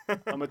 Puffing. I'm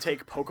going to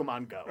take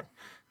Pokemon Go.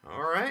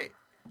 All right.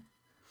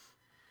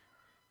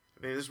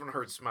 I mean, this one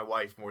hurts my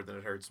wife more than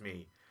it hurts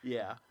me.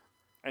 Yeah,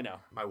 I know.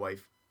 My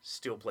wife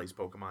still plays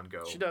Pokemon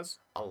Go. She does.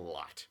 A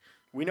lot.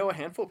 We know a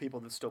handful of people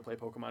that still play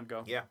Pokemon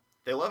Go. Yeah,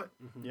 they love it.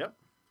 Yep.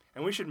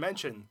 And we should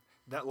mention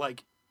that,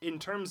 like, in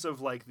terms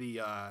of like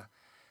the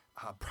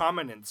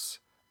prominence,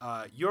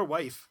 your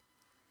wife,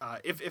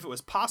 if it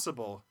was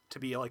possible to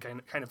be like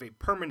kind of a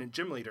permanent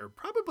gym leader,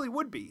 probably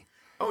would be.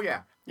 Oh,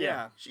 yeah.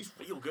 Yeah. She's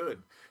real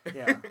good.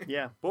 Yeah.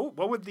 Yeah.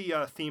 What would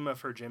the theme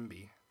of her gym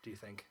be, do you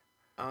think?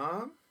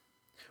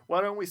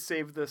 Why don't we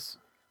save this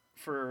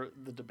for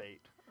the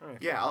debate?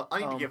 Yeah, I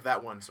need to give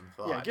that one some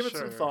thought. Yeah, give it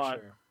some Sure, thought.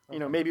 sure. You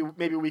know, maybe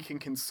we can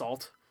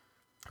consult.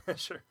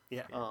 Sure.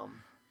 Yeah.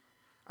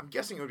 I'm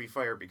guessing it would be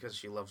fire because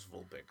she loves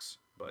Vulpix,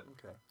 but...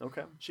 Okay.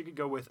 Okay. She could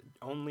go with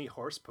only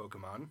horse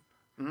Pokemon.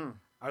 Mm.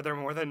 Are there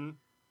more than...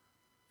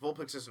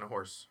 Vulpix isn't a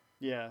horse.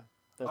 Yeah.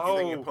 You're Oh,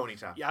 thinking of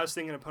Ponyta. yeah, I was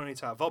thinking of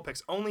Ponyta.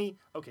 Vulpix. Only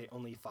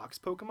fox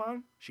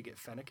Pokemon? She get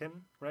Fennekin,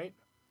 right?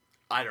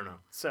 I don't know.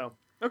 So,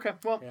 okay.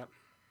 Well, Yeah.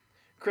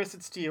 Chris,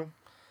 it's to you.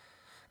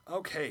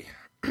 Okay.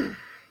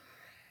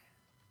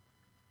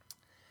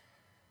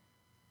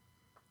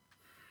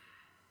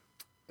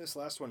 This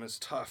last one is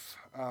tough.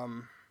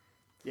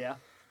 Yeah.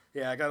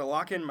 Yeah, I got to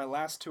lock in my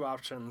last two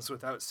options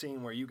without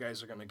seeing where you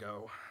guys are going to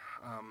go.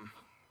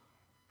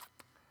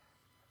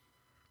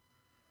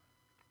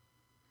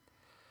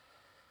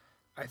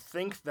 I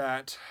think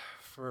that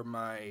for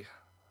my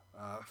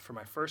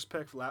first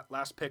pick,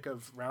 last pick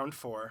of round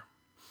 4.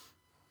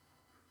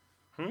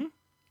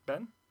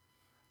 Ben?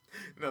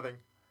 Nothing.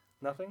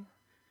 Nothing?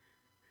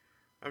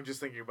 I'm just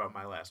thinking about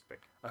my last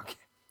pick. Okay.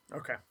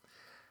 Okay.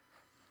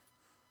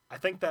 I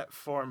think that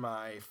for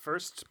my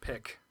first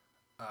pick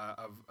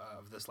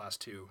of this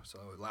last two, so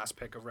last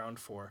pick of round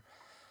 4,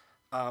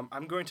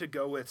 I'm going to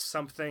go with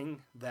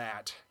something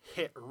that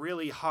hit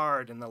really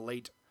hard in the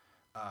late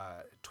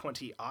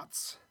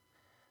 20-aughts.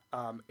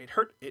 It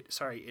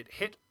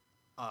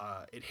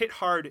hit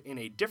hard in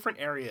a different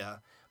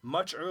area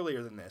much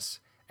earlier than this,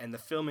 and the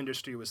film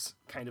industry was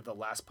kind of the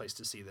last place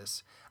to see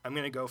this. I'm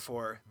going to go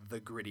for the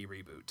Gritty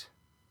reboot.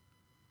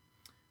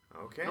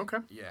 Okay. Okay.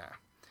 Yeah.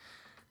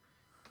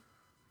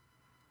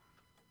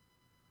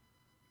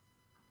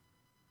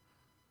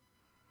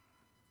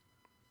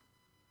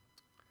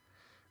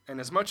 And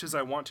as much as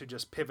I want to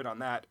just pivot on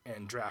that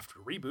and draft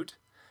Reboot,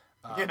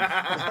 that's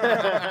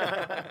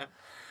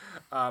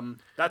Now,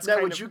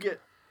 kind would of, you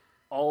get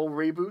all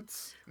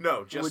reboots?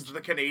 No, just the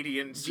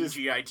Canadian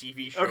CGI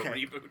TV show Okay.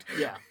 reboot.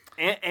 Yeah.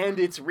 And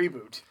it's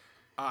reboot.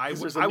 I 'cause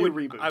would, there's a I new would,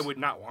 reboot. I would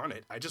not want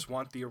it. I just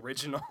want the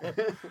original.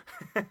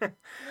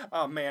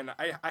 Oh man,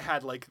 I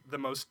had like the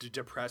most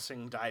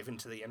depressing dive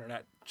into the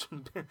internet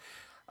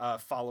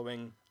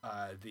following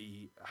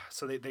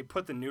so they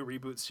put the new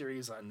Reboot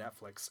series on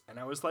Netflix, and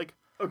I was like,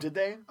 Oh, did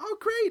they? oh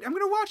great, I'm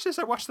gonna watch this.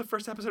 I watched the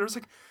first episode. I was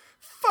like,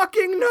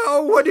 fucking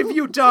no, what have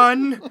you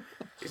done?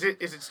 Is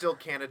it still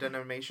Canada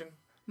animation?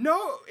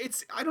 No,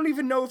 I don't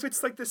even know if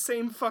it's like the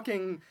same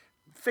fucking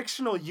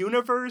fictional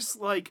universe.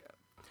 Like,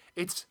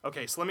 it's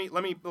okay. So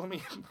let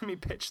me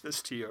pitch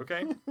this to you,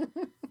 okay?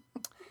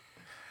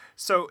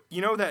 So you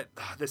know that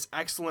this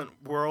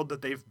excellent world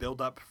that they've built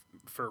up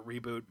for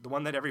Reboot, the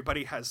one that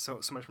everybody has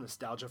so much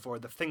nostalgia for,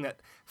 the thing that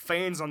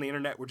fans on the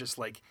internet were just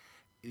like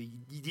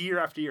year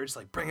after year, just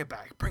like bring it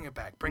back, bring it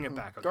back, bring it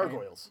back. Okay?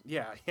 Gargoyles.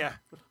 Yeah.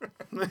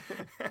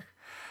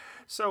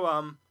 So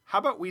how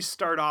about we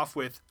start off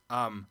with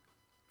the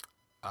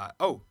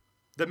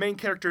main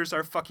characters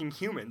are fucking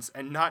humans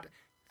and not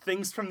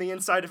things from the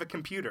inside of a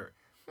computer.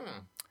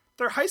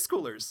 They're high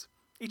schoolers.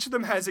 Each of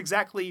them has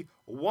exactly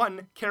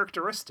one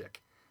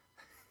characteristic.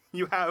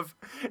 You have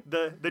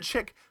the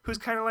chick who's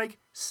kind of like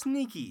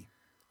sneaky,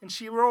 and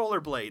she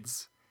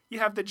rollerblades. You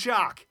have the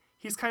jock.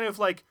 He's kind of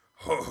like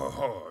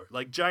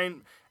like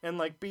giant and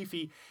like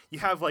beefy. You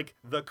have like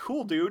the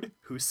cool dude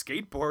who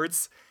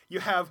skateboards. You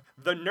have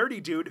the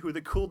nerdy dude who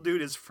the cool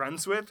dude is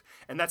friends with,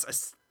 and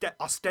that's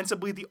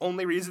ostensibly the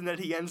only reason that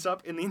he ends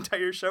up in the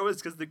entire show is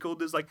because the cool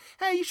dude's like,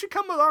 hey, you should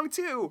come along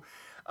too.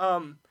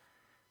 And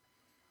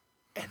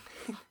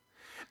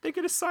they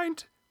get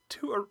assigned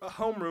to a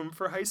homeroom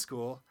for high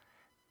school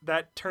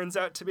that turns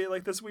out to be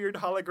like this weird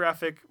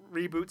holographic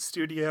Reboot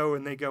studio,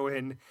 and they go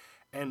in,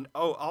 and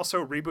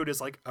also Reboot is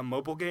like a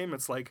mobile game.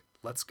 It's like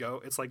Let's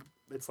Go. It's like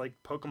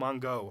Pokemon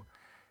Go,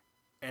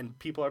 and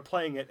people are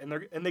playing it, and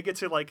they get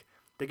to like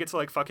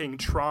fucking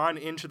Tron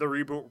into the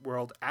Reboot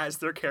world as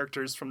their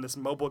characters from this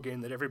mobile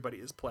game that everybody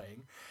is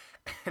playing,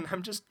 and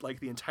I'm just like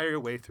the entire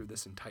way through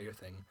this entire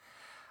thing,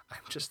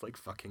 I'm just like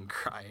fucking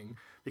crying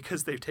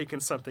because they've taken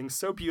something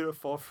so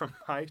beautiful from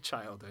my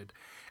childhood,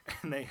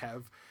 and they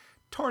have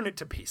torn it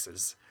to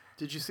pieces.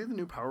 Did you see the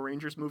new Power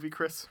Rangers movie,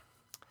 Chris?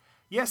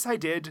 Yes, I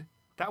did.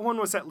 That one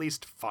was at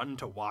least fun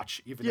to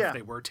watch, even Yeah. if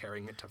they were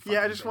tearing it to fucking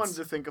Yeah, I just bits. wanted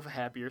to think of a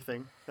happier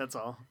thing. That's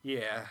all.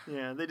 Yeah.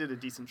 Yeah, they did a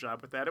decent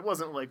job with that. It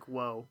wasn't like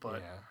whoa,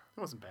 but Yeah.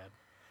 it wasn't bad.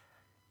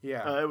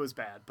 Yeah. It was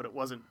bad, but it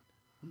wasn't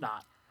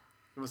not.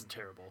 It wasn't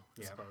terrible,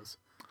 I Yeah. suppose.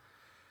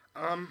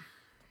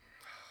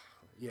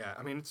 Yeah,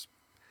 I mean, it's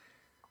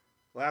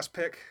last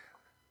pick.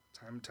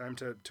 Time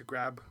to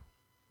grab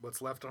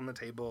what's left on the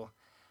table.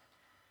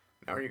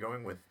 Now are you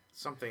going with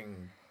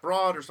something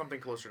broad or something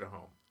closer to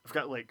home? I've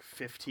got like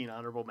 15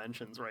 honorable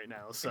mentions right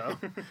now, so.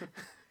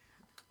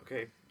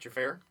 Okay,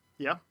 Jafar,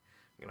 Yeah. I'm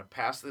going to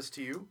pass this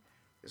to you.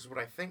 This is what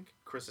I think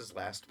Chris's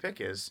last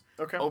pick is.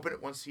 Okay. Open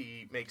it once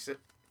he makes it,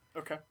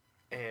 Okay.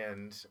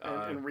 and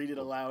And read it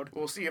aloud.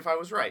 we'll see if I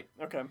was right.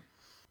 Okay.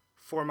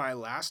 For my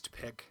last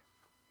pick,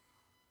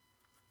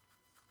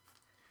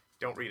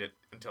 Don't read it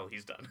until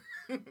he's done.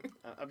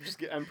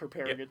 I'm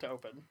preparing Yeah. it to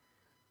open.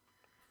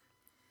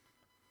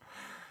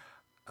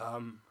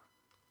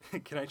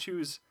 can I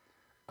choose?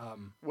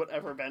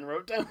 Whatever Ben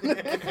wrote down.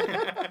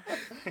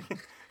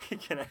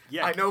 Can I?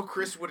 Yeah. I know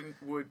Chris would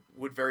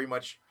very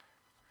much.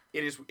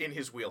 It is in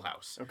his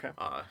wheelhouse. Okay.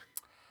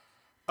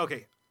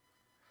 Okay.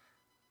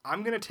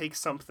 I'm gonna take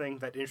something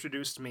that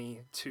introduced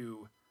me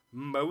to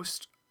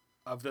most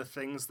of the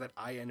things that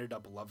I ended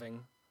up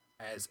loving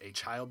as a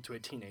child to a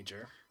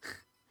teenager.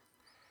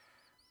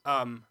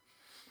 Ben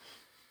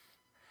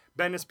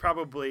is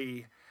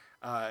probably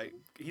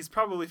he's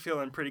probably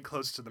feeling pretty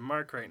close to the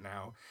mark right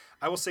now.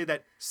 I will say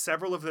that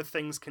several of the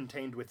things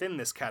contained within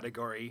this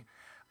category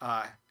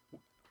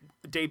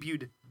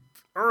debuted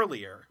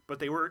earlier, but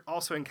they were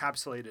also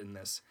encapsulated in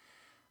this.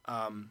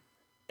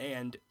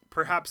 And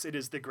perhaps it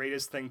is the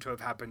greatest thing to have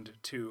happened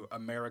to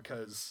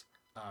America's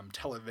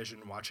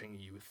television watching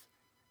youth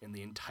in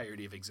the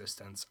entirety of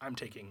existence. I'm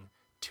taking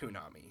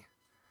Toonami.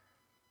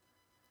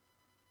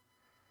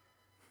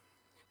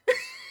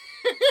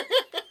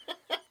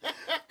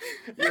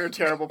 You're a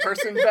terrible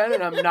person, Ben,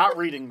 and I'm not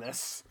reading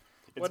this.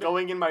 It's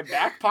going in my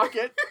back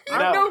pocket.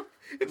 No.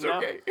 It's No.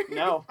 okay.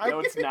 No,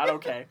 it's not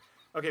okay.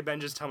 Okay, Ben,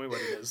 just tell me what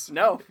it is.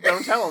 No,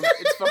 don't tell him.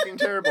 It's fucking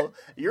terrible.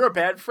 You're a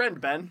bad friend,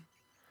 Ben.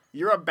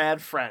 You're a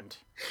bad friend.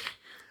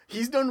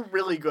 He's done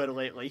really good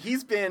lately.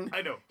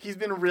 I know. He's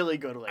been really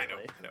good I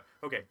lately. know.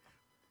 Okay.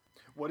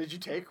 What did you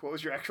take? What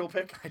was your actual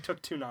pick? I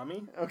took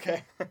Toonami.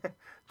 Okay.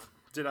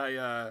 Did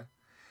I,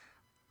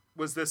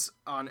 was this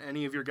on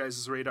any of your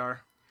guys'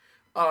 radar?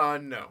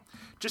 No.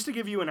 Just to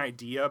give you an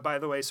idea, by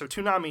the way, so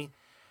Toonami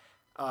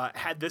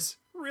had this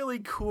really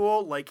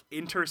cool, like,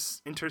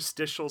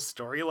 interstitial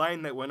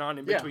storyline that went on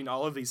in Yeah. between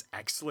all of these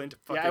excellent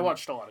fucking... Yeah, I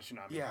watched a lot of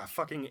Tsunami. Yeah,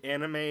 fucking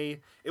anime.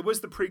 It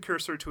was the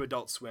precursor to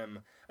Adult Swim.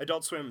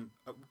 Adult Swim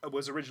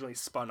was originally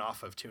spun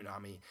off of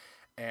Toonami,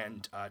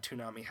 and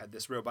Toonami had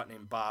this robot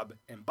named Bob,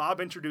 and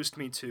Bob introduced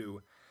me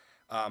to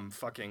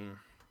fucking...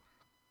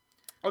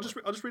 I'll just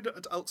read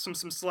some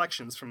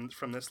selections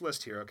from this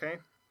list here, okay?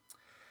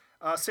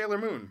 Sailor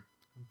Moon,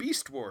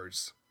 Beast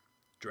Wars,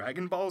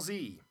 Dragon Ball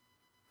Z,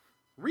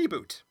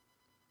 Reboot,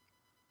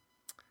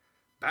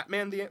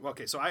 Batman the...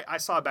 Okay, so I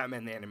saw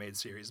Batman the Animated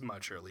Series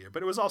much earlier,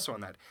 but it was also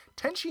on that.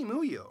 Tenchi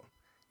Muyo.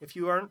 If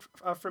you aren't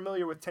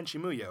familiar with Tenchi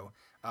Muyo,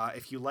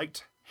 if you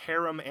liked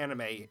harem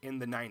anime in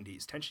the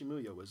 90s, Tenchi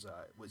Muyo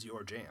was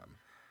your jam.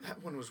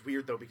 That one was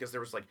weird though because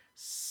there was like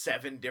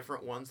 7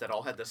 different ones that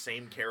all had the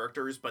same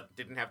characters but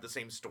didn't have the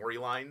same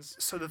storylines.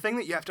 So the thing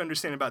that you have to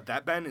understand about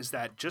that, Ben, is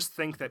that just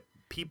think that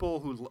people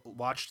who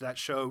watched that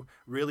show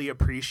really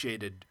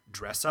appreciated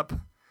dress up.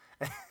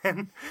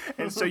 and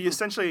so you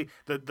essentially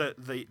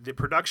the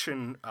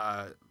production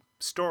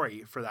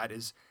story for that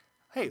is,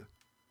 hey,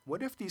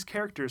 what if these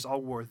characters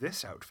all wore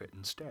this outfit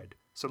instead?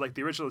 So like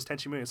the original is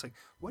Tenchi Muyo. It's like,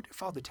 what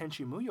if all the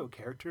Tenchi Muyo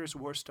characters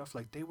wore stuff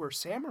like they were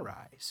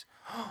samurais?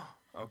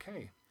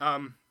 Okay.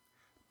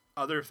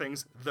 Other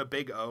things, the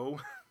Big O.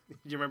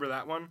 You remember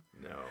that one?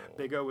 No.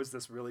 Big O was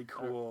this really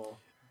cool.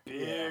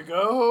 Big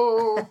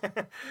O.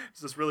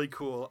 It's this really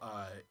cool.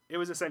 It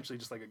was essentially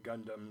just like a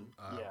Gundam.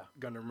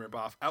 Gundam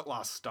ripoff.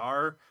 Outlaw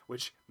Star,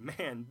 which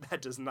man,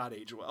 that does not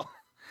age well.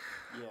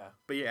 Yeah.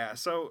 But yeah,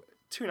 so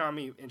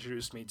Toonami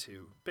introduced me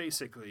to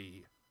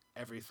basically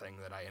everything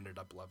that I ended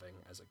up loving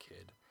as a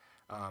kid.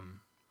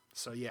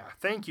 So yeah,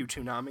 thank you,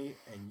 Toonami,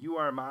 and you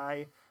are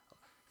my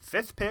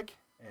 5th pick,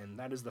 and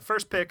that is the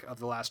first pick of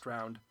the last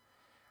round.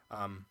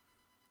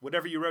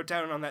 Whatever you wrote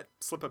down on that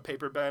slip of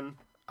paper, Ben,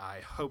 I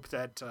hope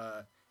that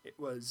it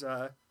was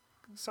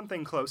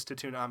something close to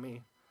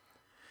Toonami.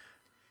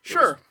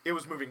 Sure. It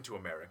was moving to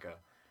America.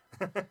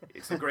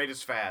 It's the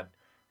greatest fad.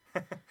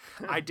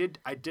 I did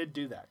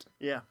do that.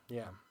 Yeah.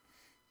 Yeah.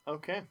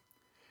 Okay.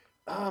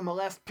 My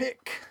last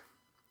pick.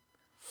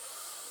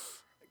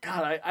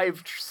 God,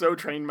 I've so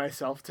trained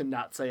myself to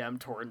not say I'm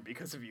torn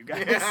because of you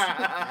guys.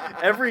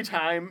 Every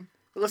time,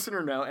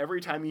 listener know,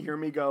 every time you hear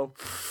me go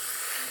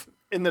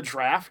in the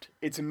draft,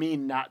 it's me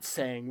not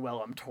saying, well,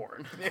 I'm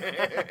torn.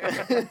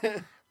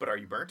 But are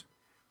you burnt?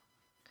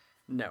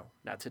 No,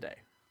 not today.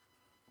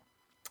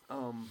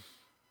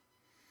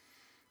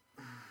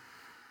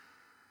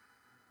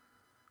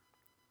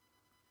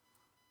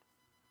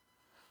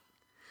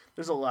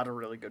 There's a lot of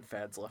really good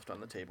fads left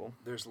on the table.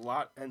 There's a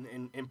lot, and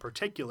in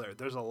particular,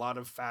 there's a lot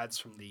of fads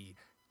from the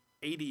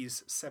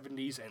 80s,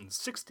 70s, and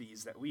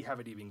 60s that we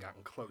haven't even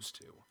gotten close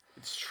to.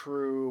 It's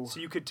true.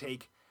 So you could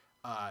take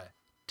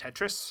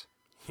Tetris,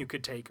 you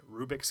could take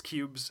Rubik's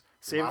Cubes.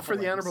 Save it for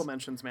the Waffle honorable Ends.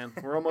 mentions, man.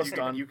 We're almost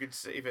done. You could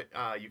save it.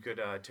 You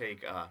could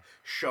take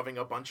shoving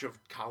a bunch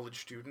of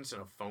college students in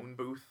a phone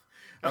booth.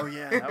 Oh,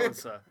 yeah, that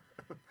was...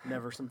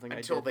 Never something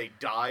until I did. they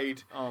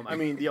died. I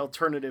mean, the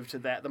alternative to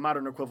that, the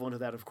modern equivalent of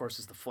that, of course,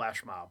 is the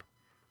flash mob.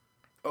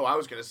 Oh, I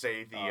was gonna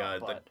say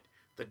But-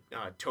 the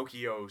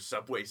Tokyo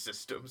subway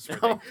systems where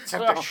Oh, they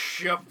have to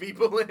shove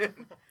people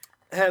in.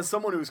 As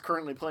someone who's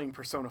currently playing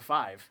Persona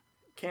 5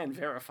 can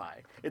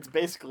verify, it's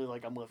basically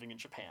like I'm living in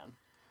Japan.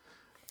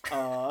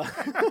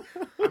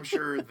 I'm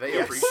sure they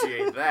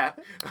appreciate that.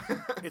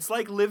 It's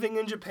like living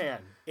in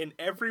Japan in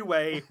every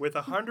way with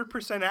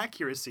 100%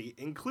 accuracy,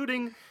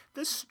 including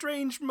this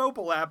strange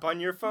mobile app on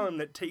your phone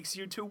that takes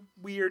you to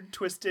weird,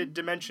 twisted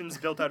dimensions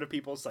built out of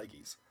people's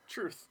psyches.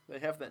 Truth, they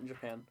have that in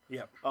Japan.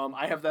 Yep.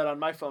 I have that on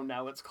my phone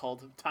now. It's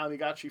called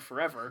Tamagotchi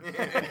Forever.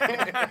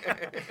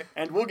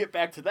 And we'll get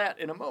back to that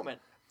in a moment.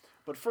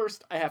 But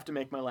first, I have to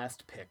make my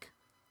last pick.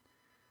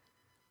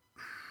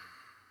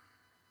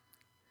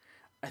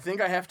 I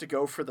think I have to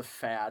go for the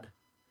fad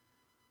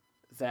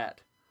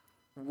that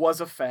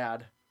was a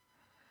fad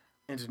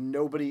and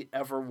nobody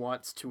ever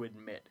wants to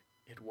admit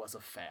it was a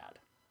fad.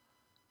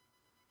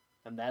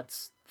 And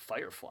that's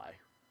Firefly.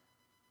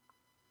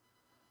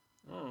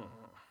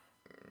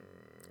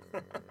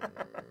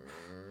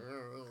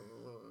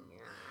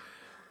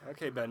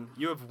 Okay, Ben,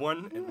 you have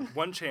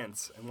one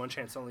chance, and one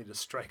chance only to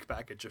strike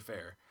back at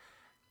Jafar.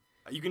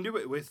 You can do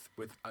it with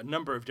a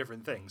number of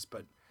different things,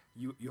 but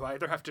you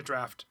either have to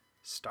draft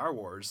Star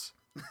Wars,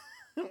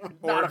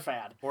 Not a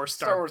fad. or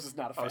Star Wars is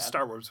not a fad. Oh,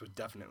 Star Wars was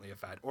definitely a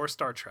fad, or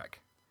Star Trek.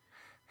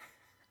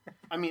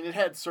 I mean, it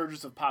had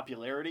surges of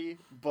popularity,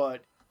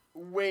 but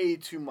way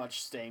too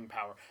much staying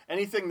power.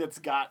 Anything that's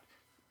got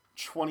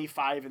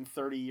 25 and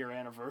 30 year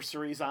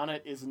anniversaries on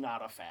it is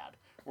not a fad.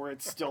 Where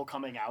it's still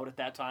coming out at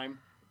that time,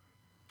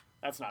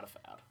 that's not a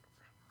fad.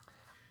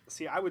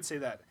 See, I would say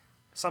that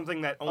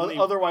something that only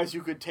Otherwise,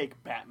 you could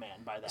take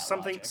Batman by that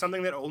logic.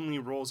 something that only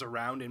rolls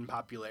around in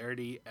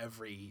popularity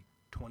every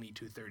 20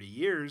 to 30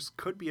 years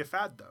could be a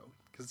fad, though,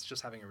 because it's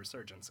just having a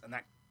resurgence, and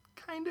that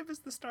kind of is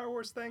the Star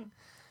Wars thing.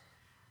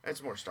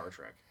 It's more Star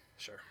Trek.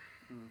 Sure.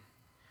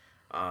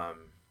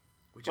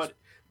 We just But-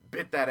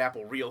 bit that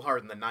apple real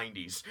hard in the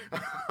 90s.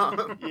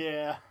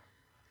 Yeah.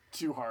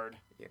 Too hard.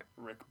 Yeah.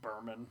 Rick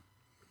Berman.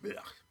 Ugh.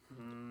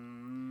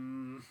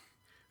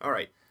 All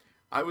right.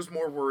 I was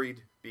more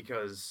worried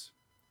because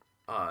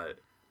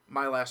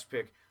my last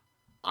pick,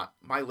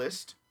 my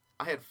list,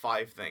 I had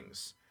 5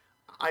 things.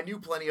 I knew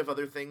plenty of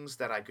other things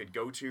that I could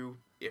go to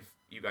if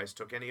you guys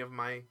took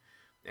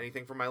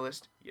anything from my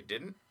list. You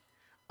didn't,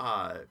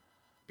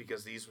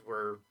 because these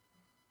were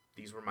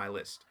my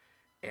list,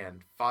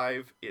 and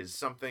 5 is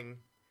something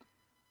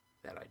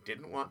that I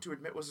didn't want to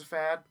admit was a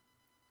fad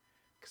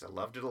because I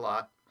loved it a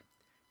lot,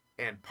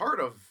 and part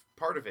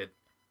of it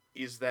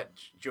is that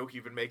joke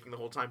you've been making the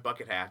whole time,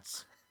 bucket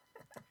hats.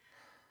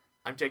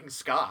 I'm taking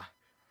ska.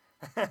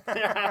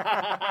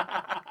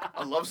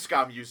 I love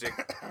ska music.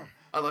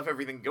 I love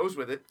everything that goes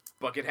with it.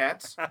 Bucket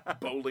hats,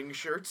 bowling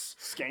shirts,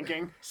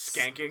 Skanking.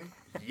 skanking.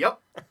 Yep.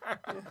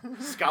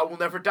 Ska will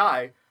never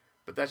die,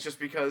 but that's just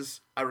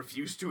because I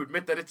refuse to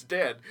admit that it's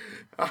dead.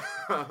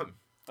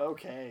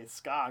 Okay,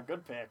 ska.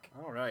 Good pick.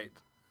 All right.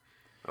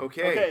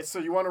 Okay. Okay, so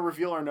you want to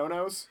reveal our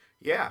no-nos?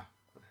 Yeah.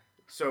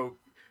 So,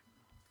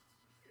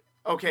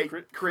 okay,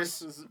 Chris,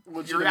 This is your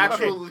legitimate.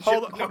 actual Okay,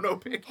 hold- legit no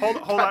pick. Hold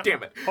God on.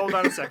 damn it. Hold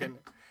on a second.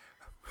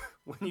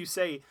 When you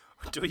say,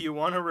 do you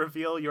want to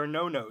reveal your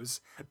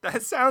no-nos?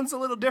 That sounds a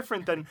little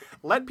different than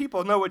let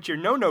people know what your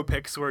no-no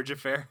picks were,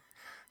 Jafar.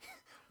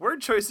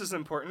 Word choice is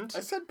important. I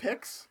said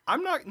picks.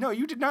 I'm not. No,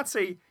 you did not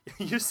say.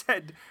 You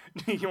said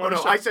you Oh, want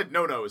no, to. I said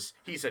no-nos.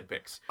 He said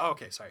picks. Oh,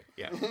 okay, sorry.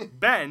 Yeah.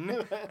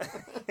 Ben.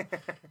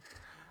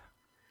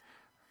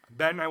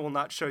 Ben, I will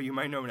not show you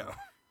my no-no.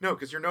 No,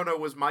 because your no-no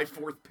was my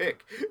 4th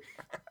pick.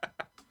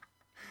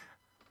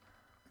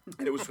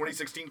 And it was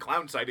 2016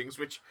 clown sightings,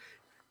 which,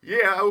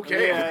 yeah,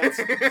 okay. Yeah, it's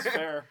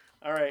fair.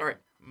 All right. All right,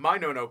 my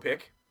no-no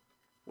pick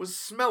was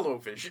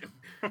Smell-O-Vision.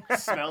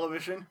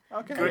 Smell-O-Vision.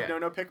 Okay. Good Yeah.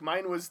 no-no pick.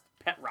 Mine was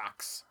Pet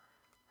Rocks.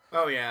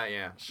 Oh,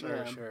 yeah. Sure,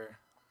 Yeah. sure.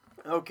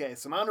 Okay,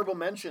 some honorable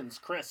mentions.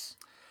 Chris.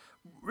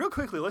 Real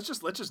quickly, let's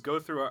just go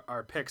through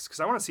our picks because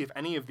I want to see if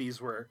any of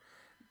these were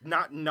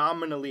not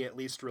nominally at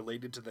least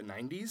related to the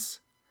 90s.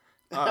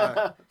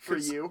 For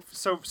you.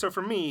 So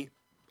for me,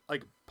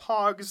 like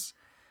Pogs,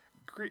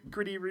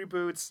 gritty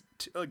reboots,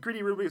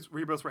 gritty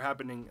reboots were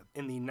happening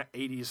in the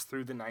 80s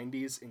through the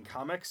 90s in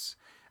comics.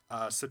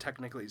 So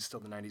technically, it's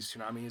still the 90s.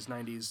 Tsunami is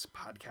 90s.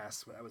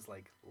 Podcasts, that was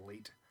like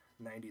late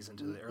 90s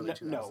into the early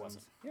 2000s. No, it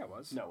wasn't. Yeah, it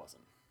was. No, it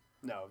wasn't.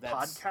 No,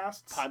 that's...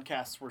 Podcasts?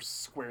 Podcasts were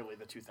squarely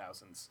the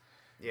 2000s.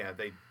 Yeah,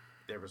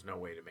 there was no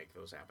way to make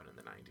those happen in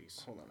the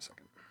 90s. Hold on a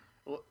second.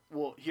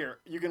 Well, here,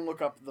 you can look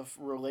up the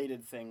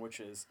related thing, which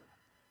is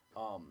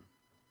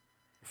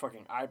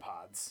fucking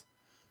iPods,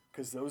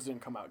 because those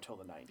didn't come out until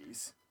the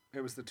 90s.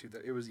 It was the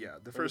Early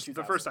first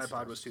 2000s,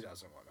 iPod was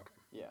 2001. Okay.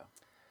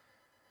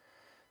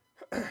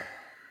 Yeah.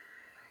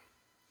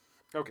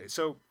 Okay,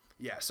 so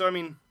I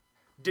mean,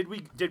 did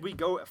we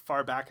go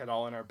far back at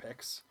all in our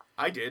picks?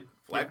 I did.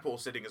 Flagpole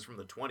Sitting is from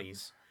the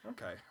 20s.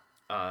 Okay.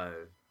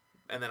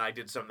 And then I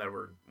did some that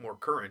were more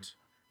current.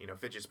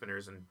 fidget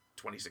spinners and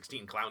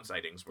 2016 clown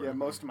sightings were. Yeah,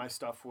 most of my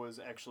stuff was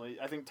actually.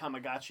 I think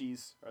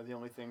Tamagotchis are the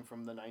only thing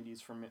from the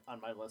 '90s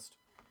on my list.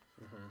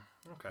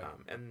 Okay.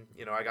 And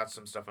I got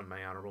some stuff on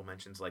my honorable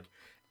mentions, like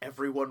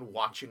everyone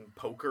watching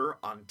poker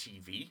on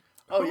TV.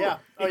 Oh yeah,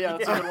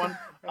 that's a good one.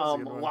 a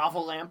good one. Lava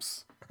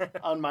lamps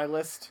on my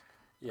list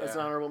as an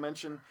Yeah. honorable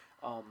mention.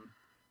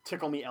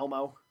 Tickle Me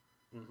Elmo.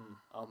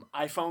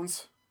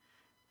 iPhones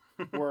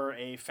were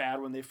a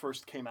fad when they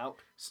first came out.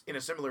 In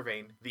a similar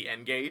vein, the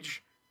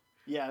N-Gage.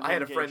 Yeah, I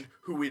had a N-Gage. friend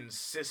who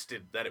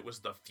insisted that it was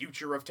the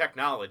future of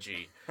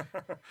technology.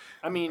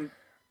 I mean,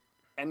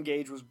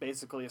 N-Gage was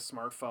basically a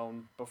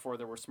smartphone before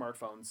there were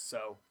smartphones,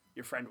 so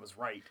your friend was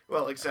right.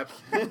 Well, except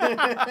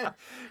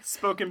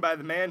Spoken by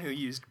the man who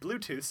used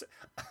Bluetooth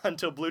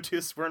until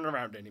Bluetooths weren't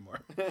around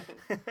anymore.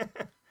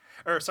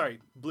 Or sorry,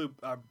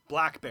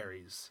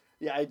 Blackberries.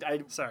 Yeah,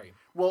 Sorry.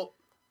 well,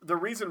 the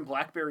reason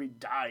BlackBerry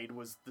died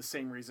was the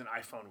same reason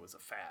iPhone was a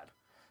fad.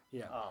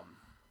 Yeah.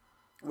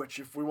 Which,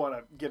 if we want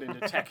to get into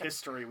tech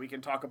history, we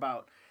can talk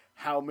about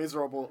how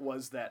miserable it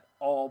was that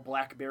all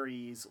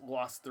BlackBerries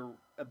lost their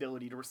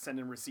ability to send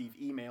and receive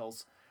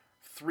emails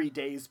 3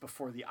 days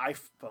before the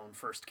iPhone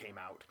first came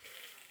out.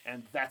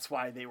 And that's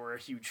why they were a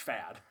huge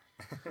fad.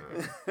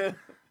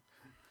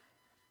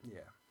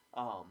 Yeah.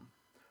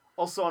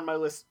 Also on my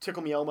list,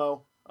 Tickle Me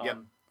Elmo, Yep.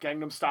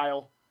 Gangnam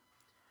Style,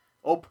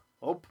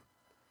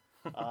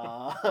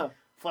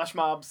 Flash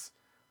Mobs,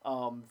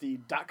 the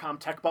 .com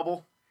tech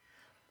bubble.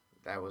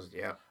 that was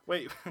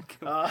Wait,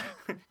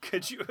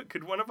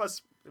 could one of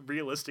us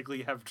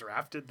realistically have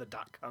drafted the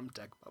 .com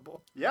tech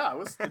bubble? Yeah, it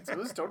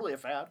was totally a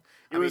fad.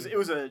 It was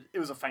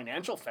a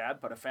financial fad,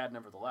 but a fad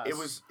nevertheless.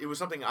 it was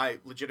something I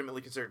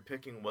legitimately considered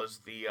picking.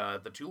 Was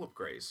the tulip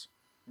craze.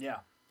 Yeah.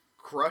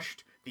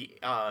 Crushed the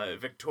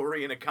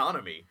Victorian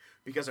economy,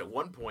 because at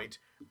one point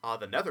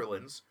the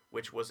Netherlands,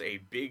 which was a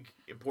big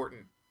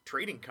important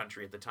trading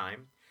country at the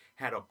time,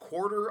 had a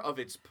quarter of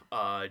its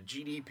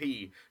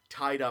GDP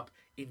tied up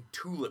in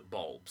tulip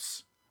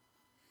bulbs.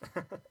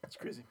 That's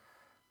crazy.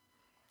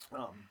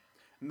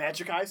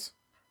 Magic Eyes.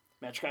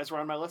 Magic Eyes were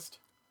on my list.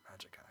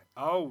 Magic Eye.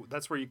 Oh,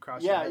 that's where you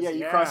cross your eyes. Yeah,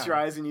 you cross your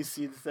eyes and you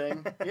see the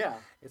thing. Yeah,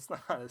 It's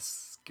not a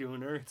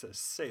schooner, it's a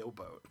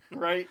sailboat.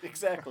 right,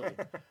 exactly.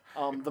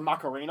 The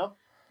Macarena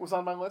was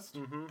on my list.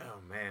 Oh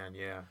man,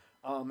 yeah.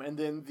 And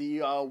then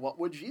the What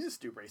Would Jesus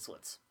Do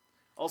bracelets.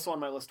 Also on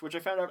my list, which I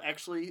found out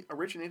actually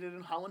originated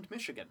in Holland,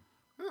 Michigan,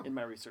 in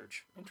my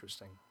research.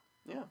 Interesting.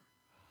 Yeah,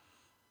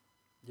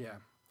 Yeah.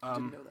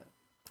 didn't know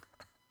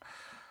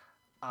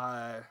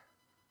that.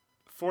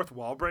 Fourth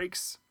Wall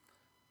Breaks.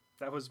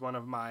 That was one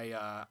of my.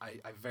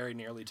 I very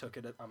nearly took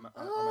it on my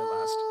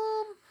last.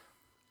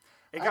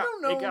 It I got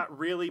don't know. it got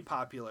really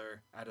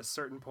popular at a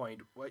certain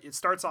point. It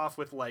starts off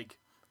with like.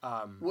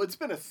 Well, it's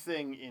been a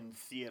thing in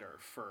theater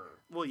for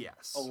Well,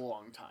 yes. a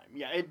long time.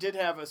 Yeah, it did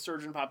have a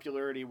surge in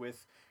popularity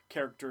with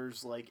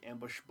characters like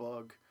Ambush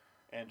Bug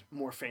and,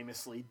 more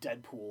famously,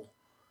 Deadpool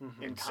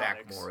in Zach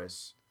comics.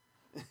 Morris.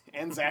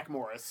 And Zach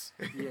Morris.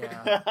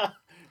 Yeah.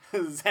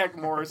 Zach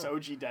Morris,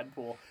 OG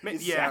Deadpool.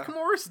 Is yeah. Zach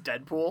Morris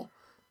Deadpool?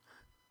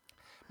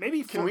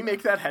 Maybe Can we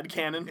make that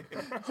headcanon?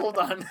 Hold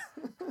on.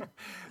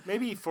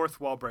 maybe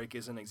fourth wall break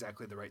isn't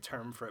exactly the right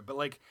term for it, but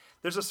like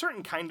there's a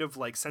certain kind of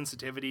like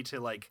sensitivity to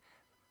like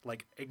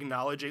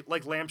acknowledging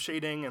like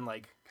lampshading and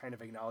like kind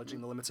of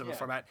acknowledging the limits of a Yeah.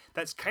 format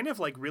that's kind of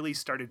like really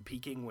started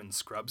peaking when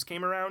Scrubs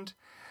came around,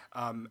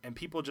 and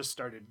people just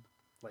started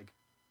like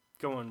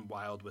going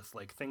wild with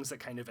like things that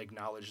kind of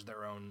acknowledge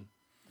their own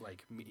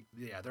like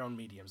their own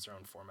mediums, their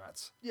own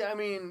formats. Yeah, I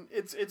mean,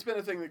 it's been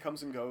a thing that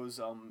comes and goes.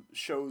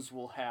 Shows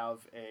will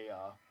have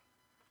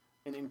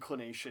an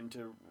inclination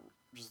to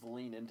just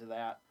lean into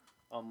that.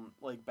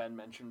 Like Ben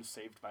mentioned,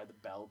 Saved by the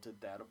Bell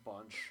did that a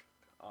bunch.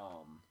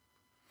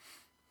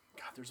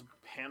 God, there's a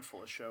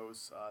handful of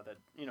shows that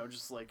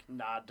just like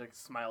nod to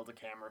smile to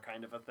camera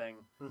kind of a thing.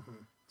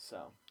 Mm-hmm.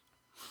 So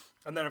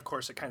And then of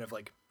course it kind of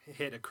like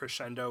hit a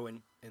crescendo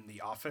in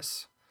The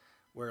Office,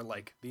 where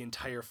like the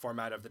entire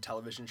format of the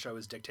television show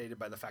is dictated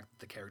by the fact that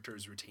the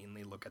characters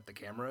routinely look at the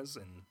cameras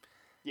and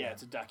yeah,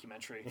 it's a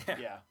documentary. Yeah.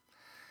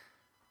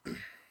 Yeah.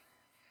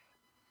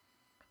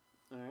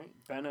 All right,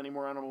 Ben. Any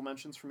more honorable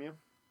mentions from you?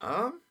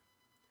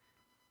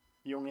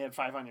 You only had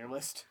 5 on your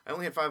list. I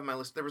only had 5 on my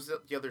list. There was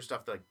the other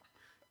stuff that,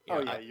 You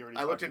already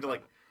I looked talked into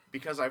about like,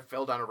 because I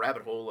fell down a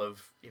rabbit hole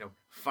of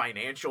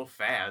financial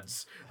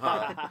fads.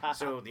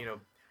 So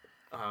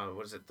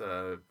what is it,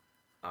 the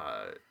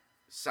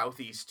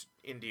Southeast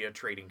India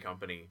Trading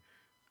Company,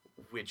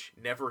 which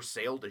never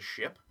sailed a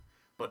ship,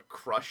 but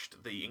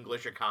crushed the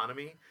English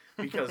economy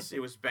because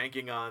it was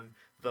banking on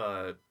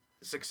the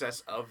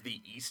success of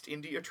the East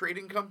India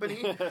Trading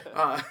Company.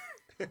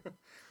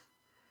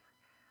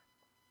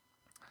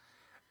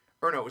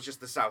 Or no, it was just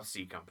the South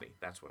Sea Company.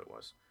 That's what it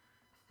was.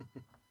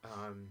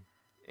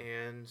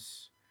 And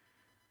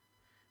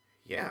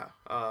yeah,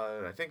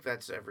 I think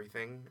that's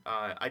everything.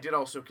 I did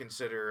also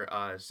consider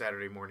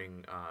Saturday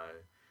morning.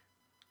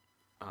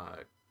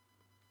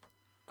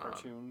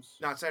 Cartoons.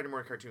 Not Saturday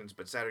morning cartoons,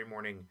 but Saturday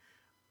morning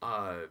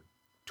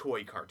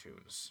toy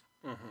cartoons.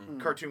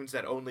 cartoons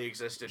that only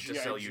existed to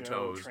G.I. sell you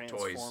Joe, toys.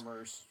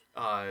 Transformers,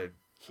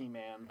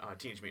 He-Man.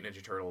 Teenage Mutant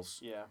Ninja Turtles.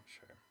 Yeah.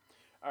 Sure.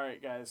 All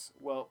right, guys.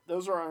 Well,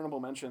 those are our honorable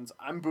mentions.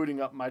 I'm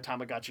booting up my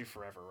Tamagotchi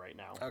Forever right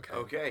now.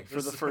 Okay.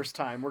 For the first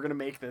time, we're gonna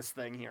make this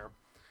thing here.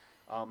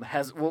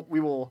 We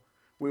will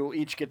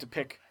each get to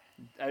pick.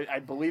 I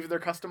believe they're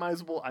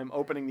customizable. I'm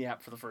opening the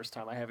app for the first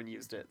time. I haven't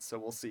used it, so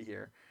we'll see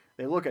here.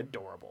 They look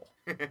adorable.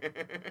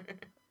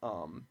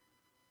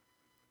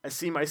 I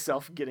see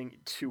myself getting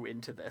too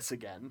into this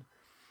again.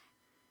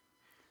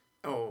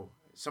 Oh,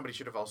 somebody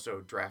should have also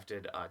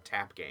drafted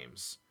tap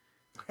games.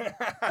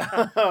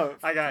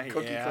 I got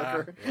Cookie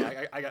clicker.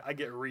 Yeah, I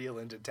get real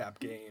into tap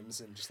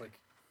games and just like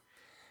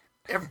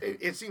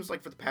It seems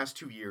like for the past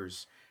 2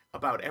 years,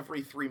 about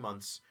every 3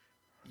 months,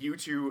 you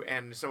two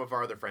and some of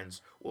our other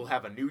friends will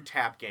have a new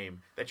tap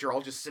game that you're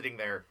all just sitting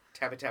there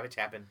tapping.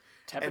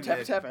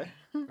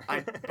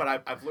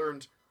 I've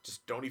learned,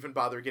 just don't even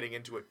bother getting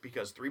into it,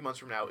 because 3 months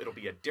from now it'll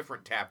be a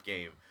different tap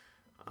game.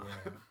 I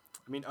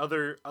mean,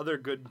 other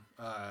good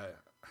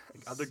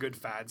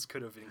fads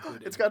could have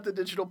included. It's got the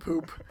digital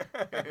poop.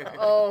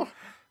 Oh,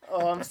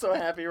 I'm so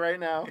happy right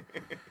now.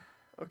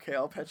 Okay,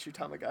 I'll pet you,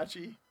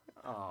 Tamagotchi.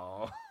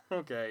 Oh,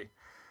 okay.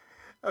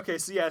 Okay,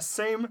 so yeah,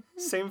 same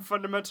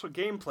fundamental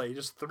gameplay,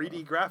 just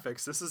 3D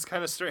graphics. This is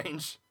kind of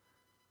strange.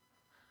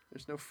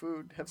 There's no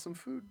food. Have some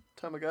food,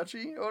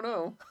 Tamagotchi. Oh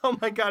no. Oh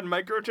my god,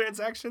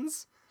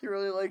 microtransactions? He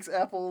really likes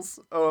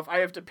apples. Oh, if I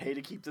have to pay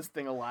to keep this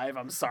thing alive,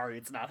 I'm sorry,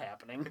 it's not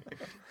happening.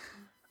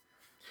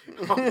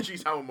 Oh,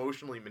 jeez, how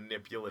emotionally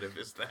manipulative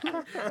is that?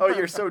 Oh,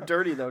 you're so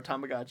dirty though,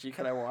 Tamagotchi.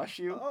 Can I wash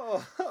you?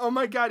 Oh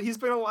my god, he's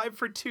been alive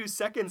for 2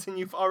 seconds and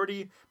you've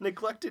already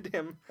neglected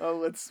him. Oh,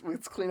 let's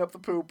clean up the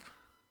poop.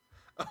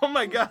 Oh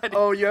my god.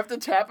 Oh, you have to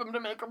tap him to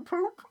make him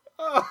poop?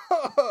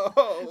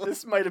 Oh.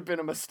 This might have been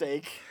a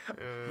mistake.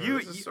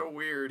 This is so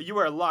weird. You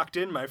are locked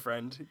in, my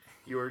friend.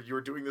 You were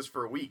doing this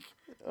for a week.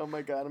 Oh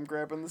my god, I'm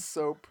grabbing the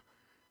soap.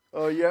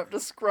 Oh, you have to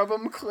scrub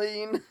him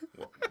clean.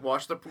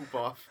 Wash the poop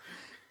off.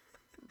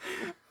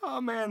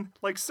 Oh man,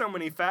 like so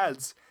many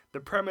fads,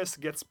 the premise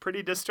gets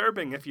pretty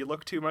disturbing if you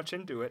look too much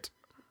into it.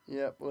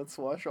 Yep, let's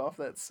wash off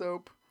that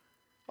soap.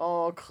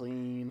 All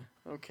clean.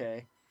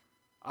 Okay.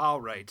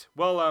 All right.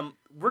 Well,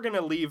 we're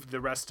gonna leave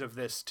the rest of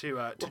this to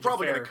We're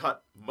probably Jafar. going to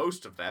cut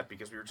most of that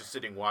because we were just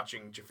sitting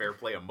watching Jafar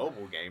play a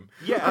mobile game.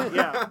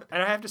 Yeah.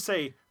 And I have to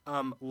say,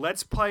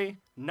 Let's Play,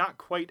 not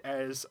quite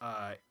as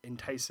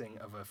enticing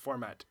of a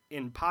format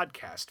in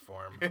podcast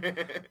form.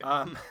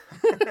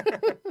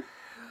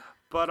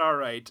 But all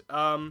right.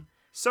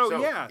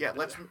 So yeah.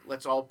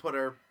 Let's all put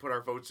our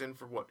votes in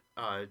for what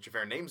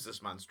Jafar names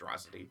this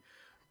monstrosity.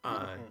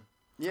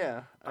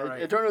 Yeah, All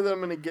right. I don't know that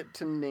I'm going to get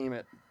to name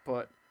it,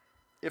 but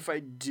if I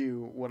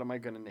do, what am I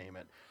going to name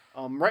it?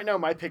 Right now,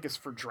 my pick is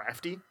for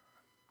Drafty.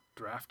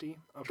 Drafty.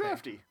 Okay.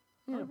 Drafty.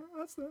 Yeah.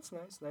 Oh, that's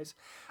nice.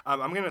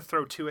 I'm gonna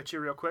throw 2 at you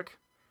real quick.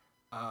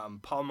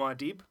 Paul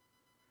Muad'Dib.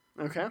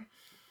 Okay.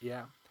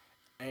 Yeah.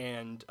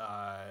 And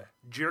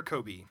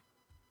Jerkobe.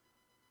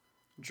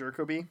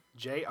 Jerkobe.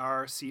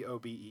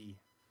 JRCOBE.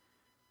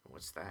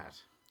 What's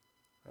that?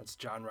 That's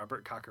John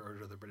Robert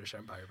Cockroach of the British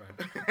Empire.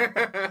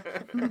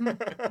 Band.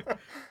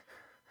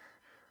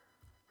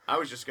 I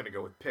was just going to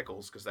go with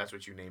Pickles because that's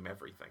what you name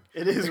everything.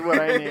 It is what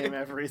I name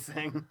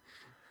everything.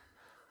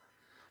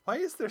 Why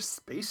is there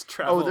space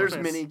travel? Oh, there's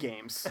in this? mini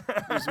games.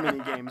 There's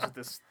mini games with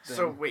this thing.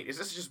 So wait, is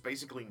this just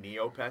basically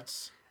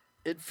Neopets?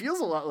 It feels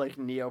a lot like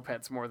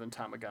Neopets more than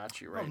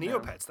Tamagotchi right now.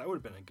 Neopets. That would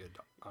have been a good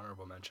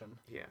honorable mention.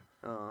 Yeah.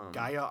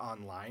 Gaia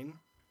Online.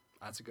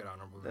 That's a good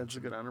honorable mention. That's a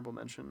good honorable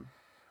mention.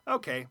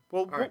 Okay.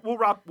 Well, right.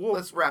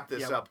 let's wrap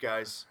this up,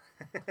 guys.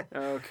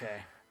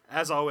 Okay.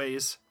 As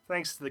always,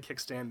 thanks to the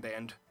Kickstand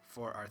Band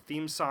for our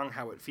theme song,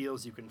 How It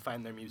Feels. You can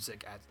find their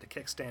music at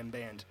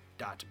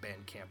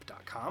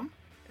thekickstandband.bandcamp.com.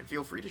 And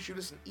feel free to shoot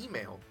us an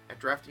email at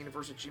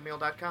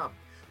draftuniverse@gmail.com.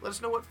 Let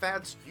us know what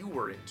fads you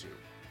were into.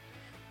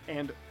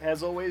 And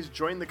as always,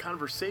 join the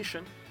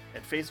conversation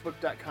at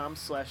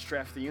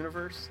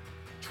facebook.com/drafttheuniverse,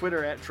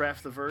 Twitter at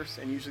drafttheverse,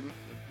 and using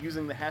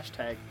the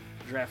hashtag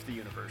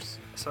drafttheuniverse.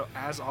 So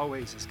as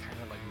always is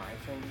kind of like my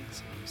thing.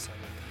 So you said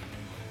like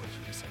what you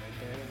just said right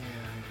there. Yeah, I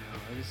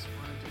know. I just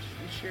wanted to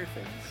we share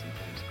things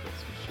sometimes, Chris.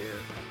 We share.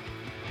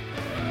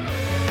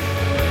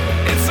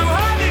 It's so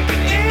hard to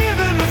get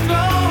even with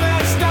nowhere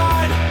to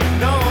start,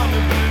 no one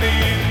to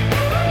believe.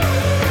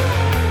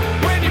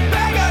 When you're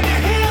back on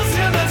your heels,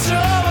 you're not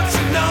sure what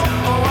you know.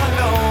 Oh, I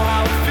know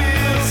how it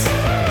feels.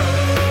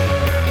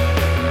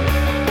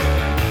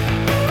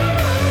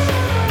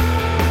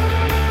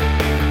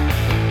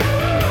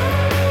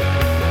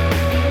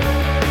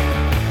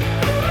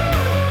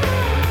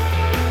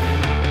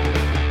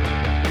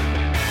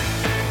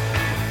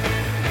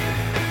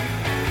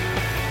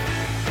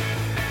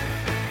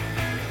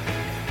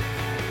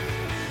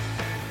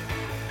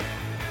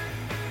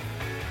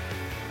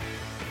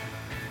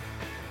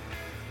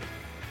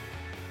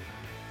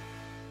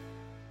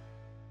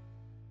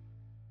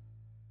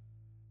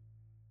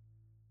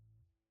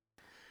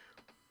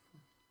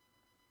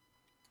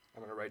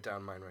 I'm gonna write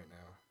down mine right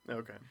now.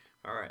 Okay.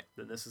 All right.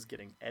 Then this is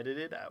getting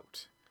edited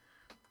out.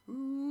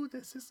 Ooh,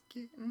 this is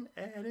getting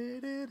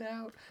edited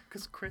out.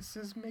 Because Chris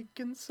is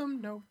making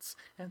some notes.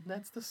 And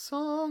that's the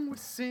song we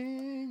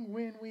sing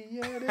when we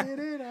edit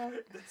it out.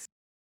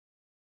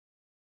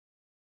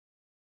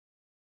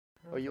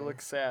 Oh, you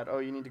look sad. Oh,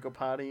 you need to go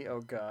potty?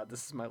 Oh, God,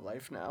 this is my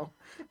life now.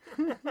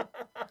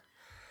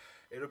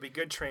 It'll be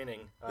good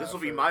training. This will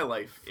be my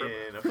life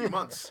in a few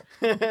months.